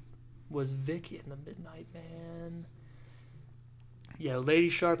 He was Vic in The Midnight Man. Yeah, Lady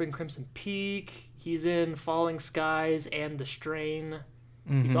Sharp in Crimson Peak. He's in Falling Skies and The Strain.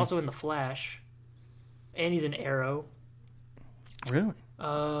 He's also in The Flash. And he's in Arrow. Really?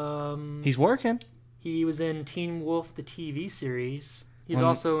 He's working. He was in Teen Wolf, the TV series. He's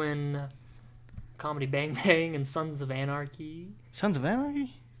also in Comedy Bang Bang and Sons of Anarchy. Sons of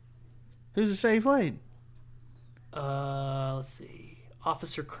Anarchy? Who's it say he played? Let's see.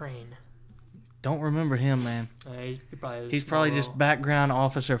 Officer Crane. Don't remember him, man. He's probably just background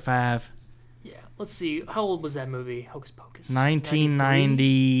Officer 5. Yeah. Let's see. How old was that movie? Hocus Pocus.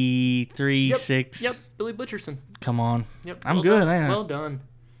 1993, 6. Yep. Billy Butcherson. Come on. Yep. I'm good, done. ain't I? Well done.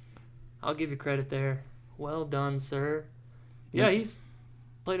 I'll give you credit there. Well done, sir. Yeah, he's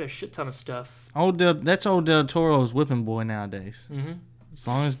played a shit ton of stuff. That's old Del Toro's whipping boy nowadays. Mm-hmm. As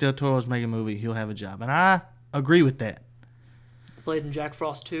long as Del Toro's making a movie, he'll have a job. And I agree with that. Played in Jack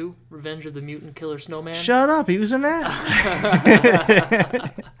Frost 2, Revenge of the Mutant Killer Snowman. Shut up, he was in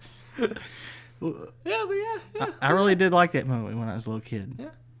that. Yeah. I really did like that movie when I was a little kid. Yeah.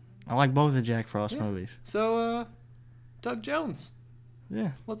 I like both the Jack Frost movies. So, Doug Jones.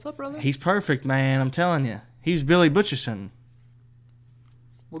 Yeah. What's up, brother? He's perfect, man. I'm telling you. He's Billy Butcherson.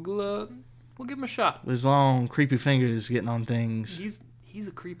 We'll give him a shot. With his long, creepy fingers getting on things. He's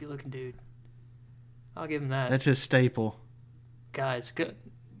a creepy looking dude. I'll give him that. That's his staple. Guys,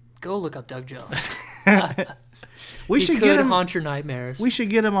 go look up Doug Jones. We he should could get him. haunt your nightmares. We should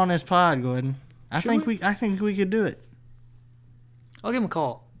get him on this pod, Gordon. I think we could do it. I'll give him a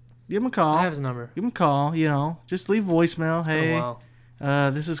call. Give him a call. I have his number. Give him a call. Just leave voicemail. It's been a while.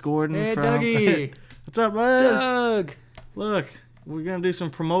 This is Gordon. Hey, from... Dougie. What's up, bud? Doug. Look, we're gonna do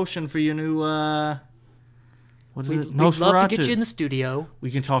some promotion for your new. What is it? We'd love to Nosferatu. get you in the studio. We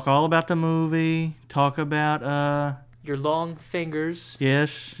can talk all about the movie. Talk about your long fingers.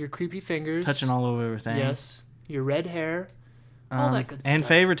 Yes. Your creepy fingers. Touching all over everything. Yes. Your red hair. All that good stuff. And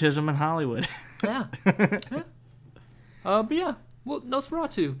favoritism in Hollywood. Yeah. But yeah. Well,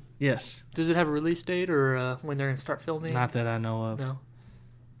 Nosferatu. Yes. Does it have a release date or when they're going to start filming? Not that I know of. No.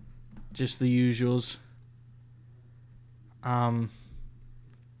 Just the usuals. But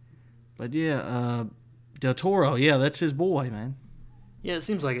yeah, Del Toro, yeah, that's his boy, man. Yeah, it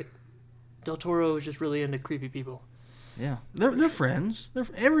seems like it. Del Toro is just really into creepy people. Yeah, they're friends.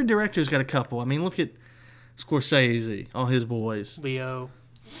 Every director's got a couple. I mean, look at Scorsese, all his boys. Leo.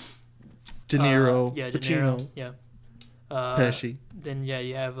 De Niro. Yeah, De Pacino. Niro. Yeah. Pesci. Then yeah,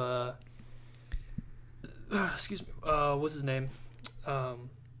 you have excuse me. What's his name? The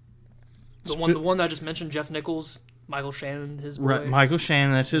one that I just mentioned, Jeff Nichols, Michael Shannon, his boy. Right, Michael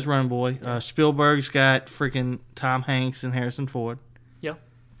Shannon, that's his run boy. Spielberg's got freaking Tom Hanks and Harrison Ford. Yeah.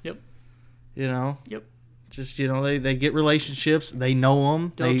 Yep. Yep. Just they get relationships. They know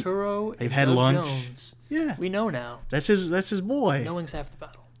them. Del Toro. They've had Doug lunch. Jones. Yeah. We know now. That's his boy. Knowing's half the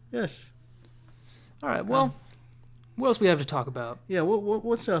battle. Yes. All right. Well, what else we have to talk about? Yeah.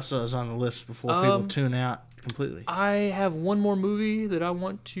 What else is on the list before people tune out completely? I have one more movie that I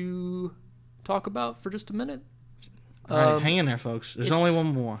want to talk about for just a minute. All right, hang in there, folks. There's only one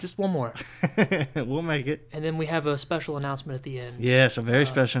more. Just one more. We'll make it. And then we have a special announcement at the end. Yes, a very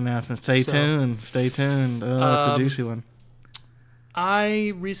special announcement. Stay tuned. Stay tuned. Oh, it's a juicy one.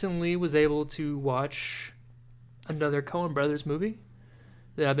 I recently was able to watch another Coen Brothers movie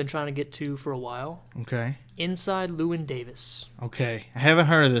that I've been trying to get to for a while. Okay. Inside Llewyn Davis. Okay. I haven't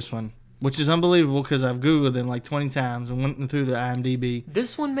heard of this one, which is unbelievable because I've Googled them like 20 times and went through the IMDb.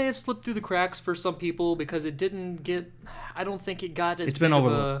 This one may have slipped through the cracks for some people because it didn't get... I don't think it got as It's been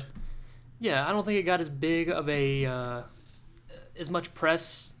overlooked. I don't think it got as big of a... as much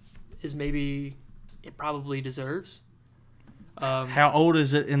press as maybe it probably deserves. How old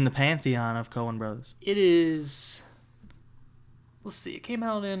is it in the pantheon of Coen Brothers? It is... Let's see. It came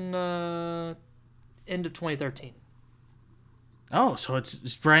out in end of 2013. Oh, so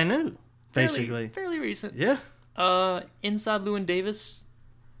it's brand new, basically. Fairly recent. Yeah. Inside Llewyn Davis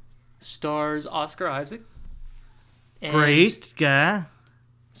stars Oscar Isaac. And Great guy.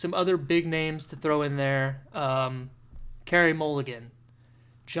 some other big names to throw in there. Carey Mulligan,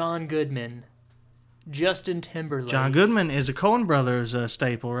 John Goodman, Justin Timberlake. John Goodman is a Coen Brothers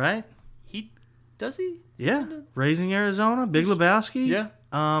staple, right? Does he? Yeah. Raising Arizona, Big Lebowski. Yeah,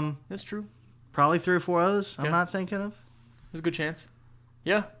 that's true. Probably 3 or 4 others I'm Yeah. not thinking of. There's a good chance.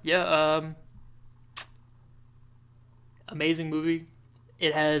 Yeah. Amazing movie.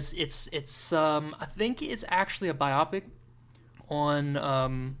 It's I think it's actually a biopic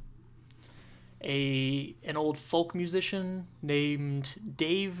on an old folk musician named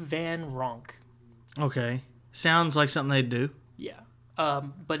Dave Van Ronk. Okay. Sounds like something they'd do. Yeah.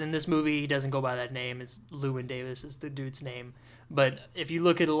 But in this movie, he doesn't go by that name. It's Llewyn Davis is the dude's name. But if you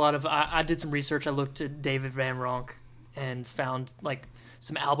look at a lot of... I did some research. I looked at David Van Ronk and found, like,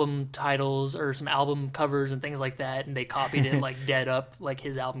 some album titles or some album covers and things like that. And they copied it, like, dead up, like,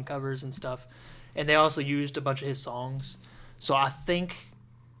 his album covers and stuff. And they also used a bunch of his songs. So I think...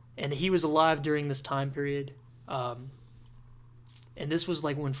 And he was alive during this time period. And this was,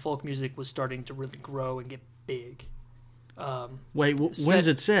 like, when folk music was starting to really grow and get big. Wait, when's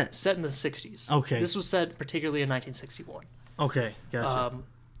it set? Set in the 60s. Okay. This was set particularly in 1961. Okay, gotcha.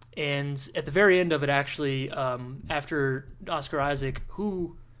 And at the very end of it, actually, after Oscar Isaac,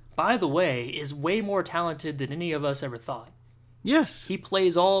 who, by the way, is way more talented than any of us ever thought. Yes. He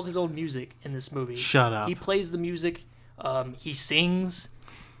plays all of his own music in this movie. Shut up. He plays the music. He sings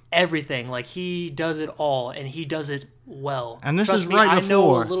everything. Like, he does it all, and he does it well. And this Trust is me, right I know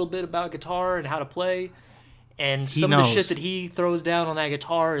before- a little bit about guitar and how to play. And He some of the knows. shit that he throws down on that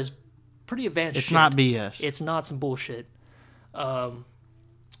guitar is pretty advanced It's shit. not BS. It's not some bullshit.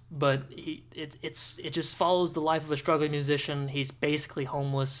 But it just follows the life of a struggling musician. He's basically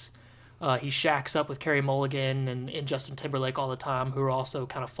homeless. He shacks up with Carey Mulligan and Justin Timberlake all the time, who are also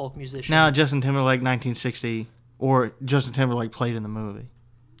kind of folk musicians. Now, Justin Timberlake, 1960, or Justin Timberlake played in the movie.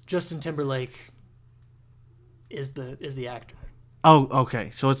 Justin Timberlake is the actor. Oh,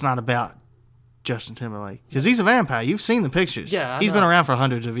 okay. So it's not about Justin Timberlake. Because he's a vampire. You've seen the pictures. Yeah, I He's been know. around for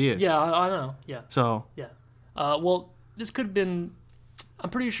hundreds of years. Yeah, I know. Yeah, So, yeah. Well, this could have been... I'm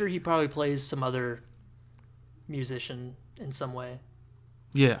pretty sure he probably plays some other musician in some way.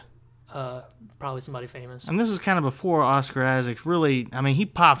 yeah. Probably somebody famous. And this is kind of before Oscar Isaac really... I mean, he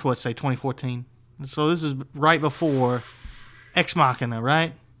popped, 2014? So this is right before Ex Machina,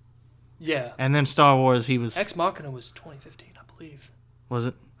 right? Yeah. And then Star Wars, he was... Ex Machina was 2015, I believe. Was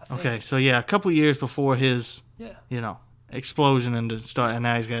it? think. Okay, so yeah, a couple years before his, Yeah. explosion into start, and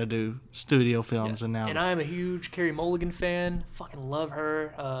now he's got to do studio films, and now... And I am a huge Carey Mulligan fan. Fucking love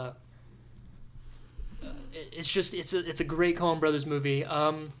her. It's a great Coen Brothers movie.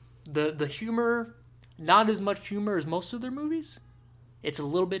 The humor, not as much humor as most of their movies. It's a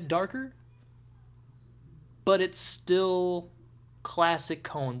little bit darker, but it's still classic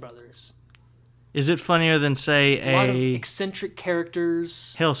Coen Brothers. Is it funnier than, say, A lot of eccentric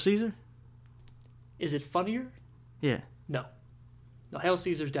characters. Hail Caesar? Is it funnier? Yeah. No. Hail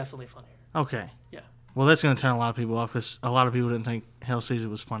Caesar's definitely funnier. Okay. Yeah. Well, that's going to turn a lot of people off, because a lot of people didn't think Hail Caesar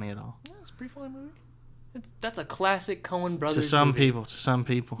was funny at all. Yeah, it's a pretty funny movie. That's a classic Coen Brothers To some movie.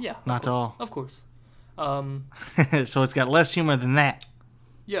 people. Yeah. Not to all. Of course. So it's got less humor than that.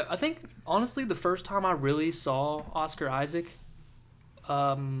 Yeah, I think, honestly, the first time I really saw Oscar Isaac,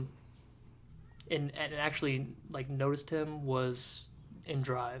 and actually, noticed him was in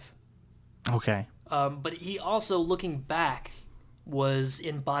Drive. Okay. But he also, looking back, was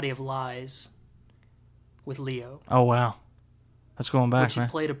in Body of Lies with Leo. Oh, wow. That's going back, Which he man.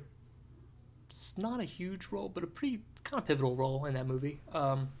 played it's not a huge role, but a pretty kind of pivotal role in that movie.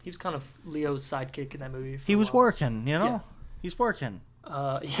 He was kind of Leo's sidekick in that movie. He was working, Yeah. He's working.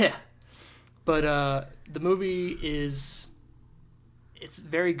 Yeah. But the movie it's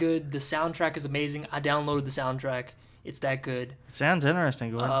very good. The soundtrack is amazing. I downloaded the soundtrack. It's that good. It sounds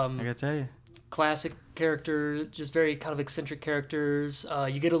interesting, Gordon. I gotta tell you. Classic character, just very kind of eccentric characters.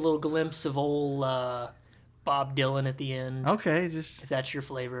 You get a little glimpse of old Bob Dylan at the end. Okay, just If that's your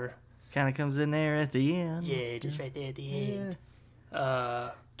flavor. kind of comes in there at the end. Yeah, just right there at the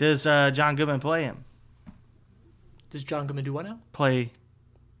end. Does John Goodman play him? Does John Goodman do what now? Play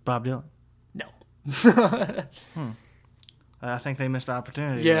Bob Dylan? No. I think they missed the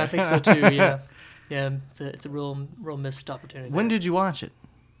opportunity. Yeah, there. I think so too. Yeah, yeah. It's a real missed opportunity. When there. did you watch it?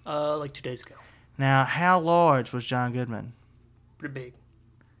 Like 2 days ago. Now, how large was John Goodman? Pretty big.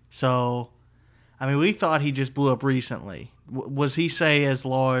 So, I mean, we thought he just blew up recently. Was he, say, as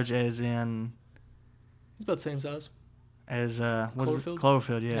large as in... It's about the same size. As, what is it? Cloverfield?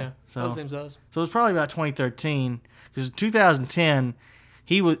 Cloverfield, yeah. About So, the same size. so it was probably about 2013. Because in 2010,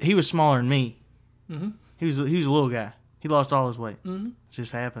 he was smaller than me. Mm-hmm. He was a little guy. He lost all his weight. Mm-hmm. It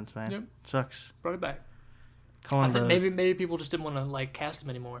just happens, man. Yep. Sucks. Brought it back. Coen I think Brothers. maybe people just didn't want to cast him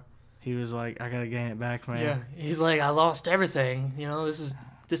anymore. He was like, I gotta gain it back, man. Yeah, he's like, I lost everything.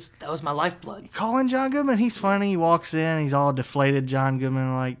 That was my lifeblood. Call in John Goodman. He's funny. He walks in. He's all deflated. John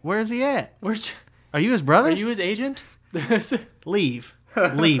Goodman, like, where's he at? Are you his brother? Are you his agent? Leave.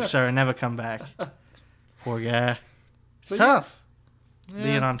 Leave, sir. And never come back. Poor guy. It's But tough Yeah.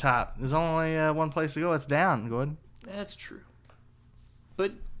 being on top. There's only one place to go. It's down, Gordon. That's true.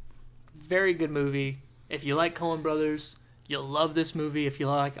 But very good movie. If you like Coen Brothers, you'll love this movie. If you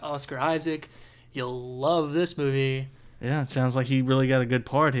like Oscar Isaac, you'll love this movie. Yeah, it sounds like he really got a good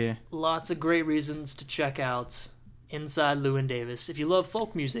part here. Lots of great reasons to check out Inside Llewyn Davis. If you love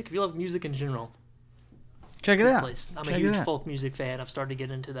folk music, if you love music in general, Check it out. place. I'm Check a it huge out. folk music fan. I've started to get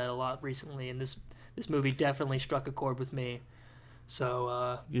into that a lot recently, and this movie definitely struck a chord with me.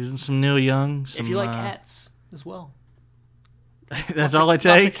 So Using some Neil Young. Some, if you like cats as well, that's all it lots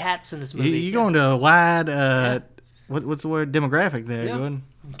of takes. cats in this You, movie. you're going to a wide, what's the word, demographic there, Yeah. Gordon?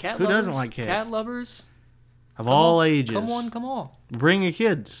 Cat Who lovers, doesn't like cats? Cat lovers Of come all on, ages. Come on, come on. Bring your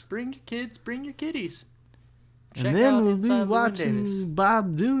kids. Bring your kids, bring your kitties. And Check then out we'll Inside be Llewyn watching Davis.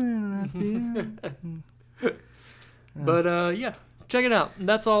 Bob Dylan. I feel. But yeah, check it out.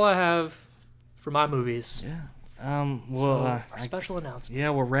 That's all I have for my movies. Yeah. Well, So, our special announcement. yeah,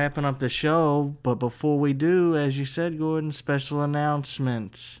 we're wrapping up the show, but before we do, as you said, Gordon, special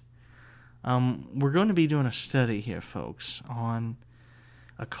announcements. We're going to be doing a study here, folks, on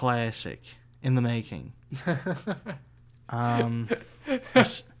a classic in the making.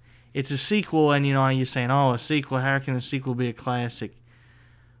 It's a sequel, and you know, you're saying, oh, a sequel, how can a sequel be a classic?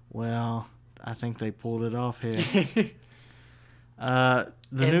 Well, I think they pulled it off here.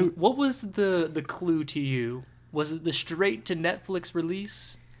 What was the clue to you? Was it the straight to Netflix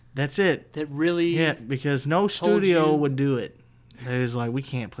release That's it. that really? Yeah, because no told studio you- would do it. They was like, we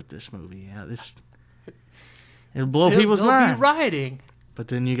can't put this movie out. It'll blow people's they'll mind. be rioting. But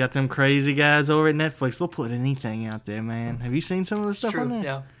then you got them crazy guys over at Netflix. They'll put anything out there, man. Have you seen some of the It's stuff true. on there?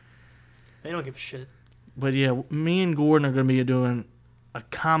 Yeah. They don't give a shit. But yeah, me and Gordon are going to be doing a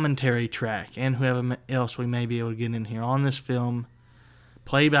commentary track, and whoever else we may be able to get in here on this film,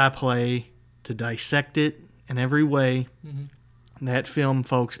 play by play, to dissect it in every way. Mm-hmm. That film,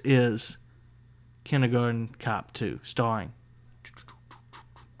 folks, is Kindergarten Cop 2, starring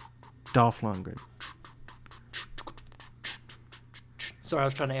Dolph Lundgren. Sorry, I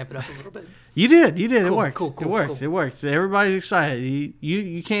was trying to amp it up a little bit. You did. Cool, It worked. cool, It worked. cool. It worked. Everybody's excited.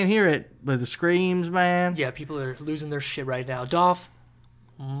 You can't hear it, but the screams, man. Yeah, people are losing their shit right now. Dolph,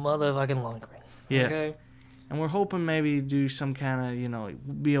 motherfucking Lundgren. Yeah. Okay. And we're hoping maybe do some kind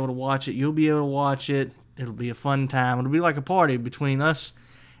of, be able to watch it. You'll be able to watch it. It'll be a fun time. It'll be like a party between us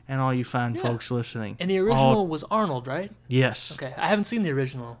and all you fine Yeah. folks listening. And the original was Arnold, right? Yes. Okay, I haven't seen the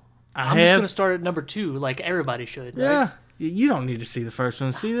original. I I'm just have. gonna start at number 2, like everybody should. Right? Yeah. You don't need to see the first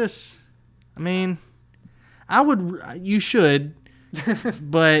one. See this? I mean, you should,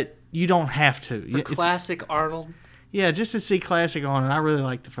 but you don't have to. For classic Arnold. Yeah, just to see classic on it. I really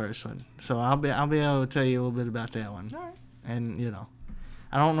like the first one, so I'll be able to tell you a little bit about that one. All right. And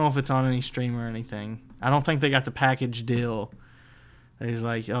I don't know if it's on any stream or anything. I don't think they got the package deal. He's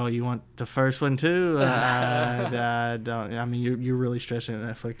like, oh, you want the first one too? I don't. I mean, you're really stressing at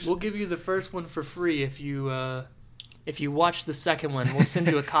Netflix. We'll give you the first one for free if you watch the second one. We'll send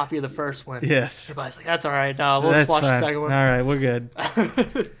you a copy of the first one. Yes. Everybody's like, that's all right. No, we'll That's just watch fine. the second one. All right, we're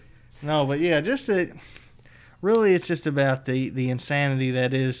good. No, but yeah, really, it's just about the insanity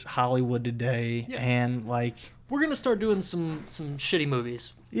that is Hollywood today, Yeah. and like, We're gonna start doing some shitty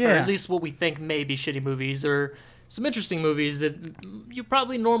movies. Or Yeah. at least what we think may be shitty movies, or some interesting movies that you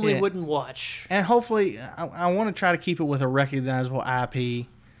probably normally Yeah. wouldn't watch. and hopefully, I want to try to keep it with a recognizable IP.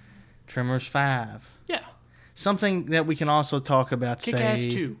 Tremors 5, Yeah. something that we can also talk about. Kick-Ass say,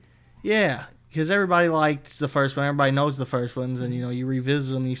 2. Yeah, because everybody liked the first one. Everybody knows the first ones, and you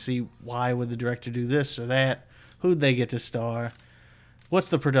revisit them. You see why would the director do this or that? Who'd they get to star? What's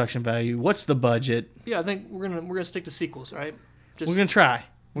the production value? What's the budget? Yeah, I think we're gonna stick to sequels, right? Just We're gonna try.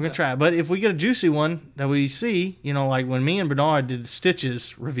 We're gonna try. But if we get a juicy one that we see, like when me and Bernard did the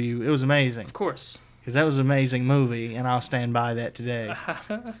Stitches review, it was amazing of course. because that was an amazing movie, and I'll stand by that today.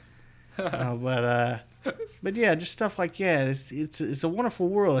 But yeah, just stuff like it's a wonderful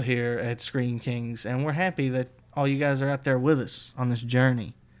world here at Screen Kings, and we're happy that all you guys are out there with us on this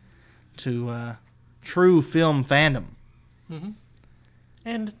journey to true film fandom.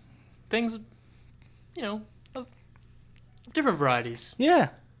 And things, of different varieties. Yeah,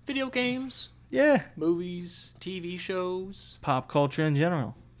 Video games, yeah, movies, TV shows, pop culture in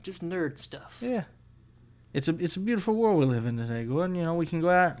general. just nerd stuff. Yeah. It's a beautiful world we live in today, Gordon. We can go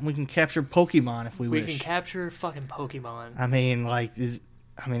out and we can capture Pokemon if we We wish. can capture fucking Pokemon. I mean,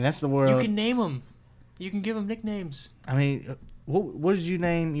 that's the world. You can name them. You can give them nicknames. I mean, what did you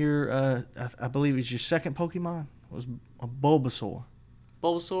name your? I believe it's your second Pokemon. It was a Bulbasaur.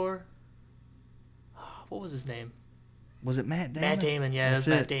 Bulbasaur. What was his name? Was it Matt Damon? Matt Damon. Yeah, That's it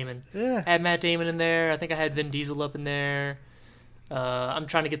was Matt it. Damon. Yeah. I had Matt Damon in there. I think I had Vin Diesel up in there. I'm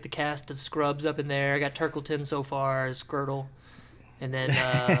trying to get the cast of Scrubs up in there. I got Turkleton so far as Squirtle. And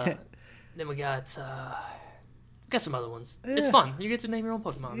then Then we got some other ones. Yeah. It's fun. You get to name your own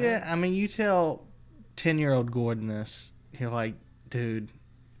Pokemon. Yeah, Man. I mean, you tell 10-year-old Gordon this, you're like, dude,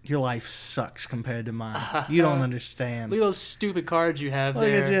 your life sucks compared to mine. You don't understand. Look at those stupid cards you have Look at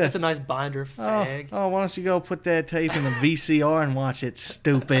there. you. That's a nice binder, fag. Oh, why don't you go put that tape in the VCR and watch it,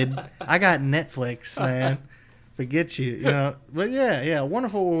 stupid. I got Netflix, man. Forget you, you know. But yeah,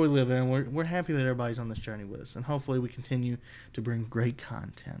 wonderful world we live in. We're happy that everybody's on this journey with us, and hopefully we continue to bring great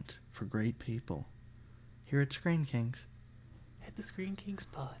content for great people here at Screen Kings. Hit the Screen Kings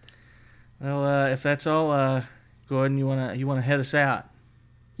pod. Well, if that's all, Gordon, you wanna head us out?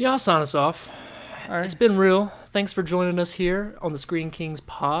 Yeah, I'll sign us off. All right. It's been real. Thanks for joining us here on the Screen Kings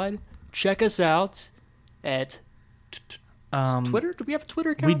pod. Check us out at Twitter. Do we have a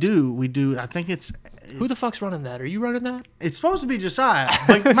Twitter account? We do. I think it's Who the fuck's running that? Are you running that? It's supposed to be Josiah,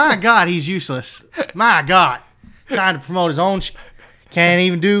 but my God, he's useless. My God, trying to promote his own can't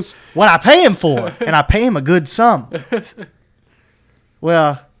even do what I pay him for, and I pay him a good sum.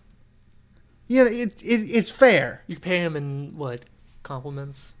 Well, you know, it's fair You pay him in what?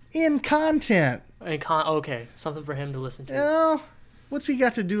 Compliments? in content. Okay, something for him to listen to. You know, what's he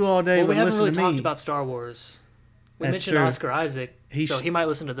got to do all day Well, we but haven't listen really to talked me? about Star Wars. We That's mentioned true. Oscar Isaac, so he might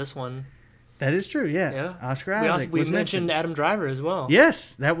listen to this one. That is true. Yeah, Yeah, Oscar We, Isaac we was mentioned Adam Driver as well.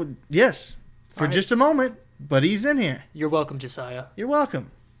 Yes, that would for All right. just a moment, but he's in here. You're welcome, Josiah. You're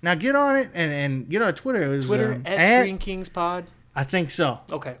welcome. Now get on it and get on Twitter. It was, Twitter at Screen Kings Pod. I think so.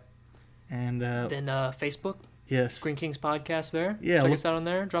 Okay. And Then Facebook, yes, Screen Kings Podcast there. Yeah, Check look- us out on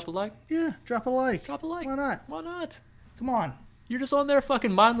there. Drop a like. yeah, drop a like. Drop a like. Why not? Why not? Come on. You're just on there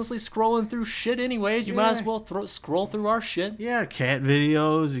fucking mindlessly scrolling through shit anyways. You might Yeah. as well scroll through our shit. Yeah, cat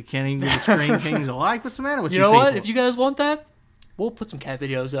videos. You can't even give the Screen Kings a like. What's the matter with you? You know what? people? If you guys want that, we'll put some cat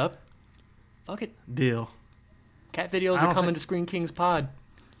videos up. Fuck it. Deal. Cat videos I are don't coming think- to Screen Kings Pod.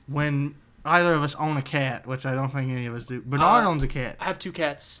 When either of us own a cat, which I don't think any of us do. Bernard owns a cat. I have 2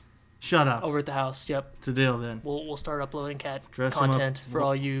 cats Shut up. over at the house. Yep. It's a deal then. We'll start uploading cat Dress 'em up. content for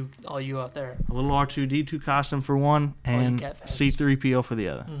all you out there. A little R2D2 costume for one, you and cat fans. C3PO for the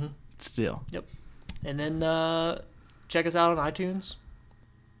other. Still. Yep. And then check us out on iTunes.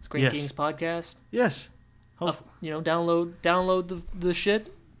 Screen Yes. Kings Podcast. Yes. Download the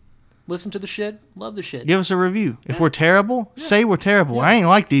shit. Listen to the shit. Love the shit. Give us a review. If we're terrible, say we're terrible. I ain't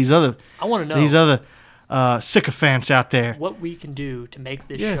like these other I want to know sycophants out there. what we can do to make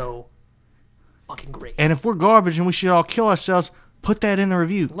this Yeah. show fucking great. And if we're garbage and we should all kill ourselves, put that in the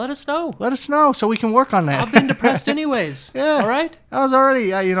review. Let us know. Let us know so we can work on that. I've been depressed anyways. Yeah. All right? I was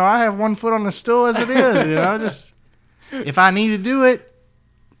already, I have one foot on the stool as it is. Just if I need to do it,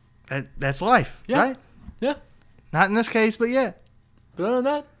 that's life, Yeah. right? Yeah. Not in this case, but yeah. But other than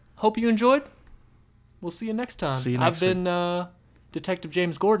that, hope you enjoyed. We'll see you next time. See you next I've been Detective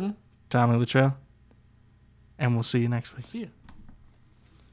James Gordon. Tommy Luttrell, and we'll see you next week. See you.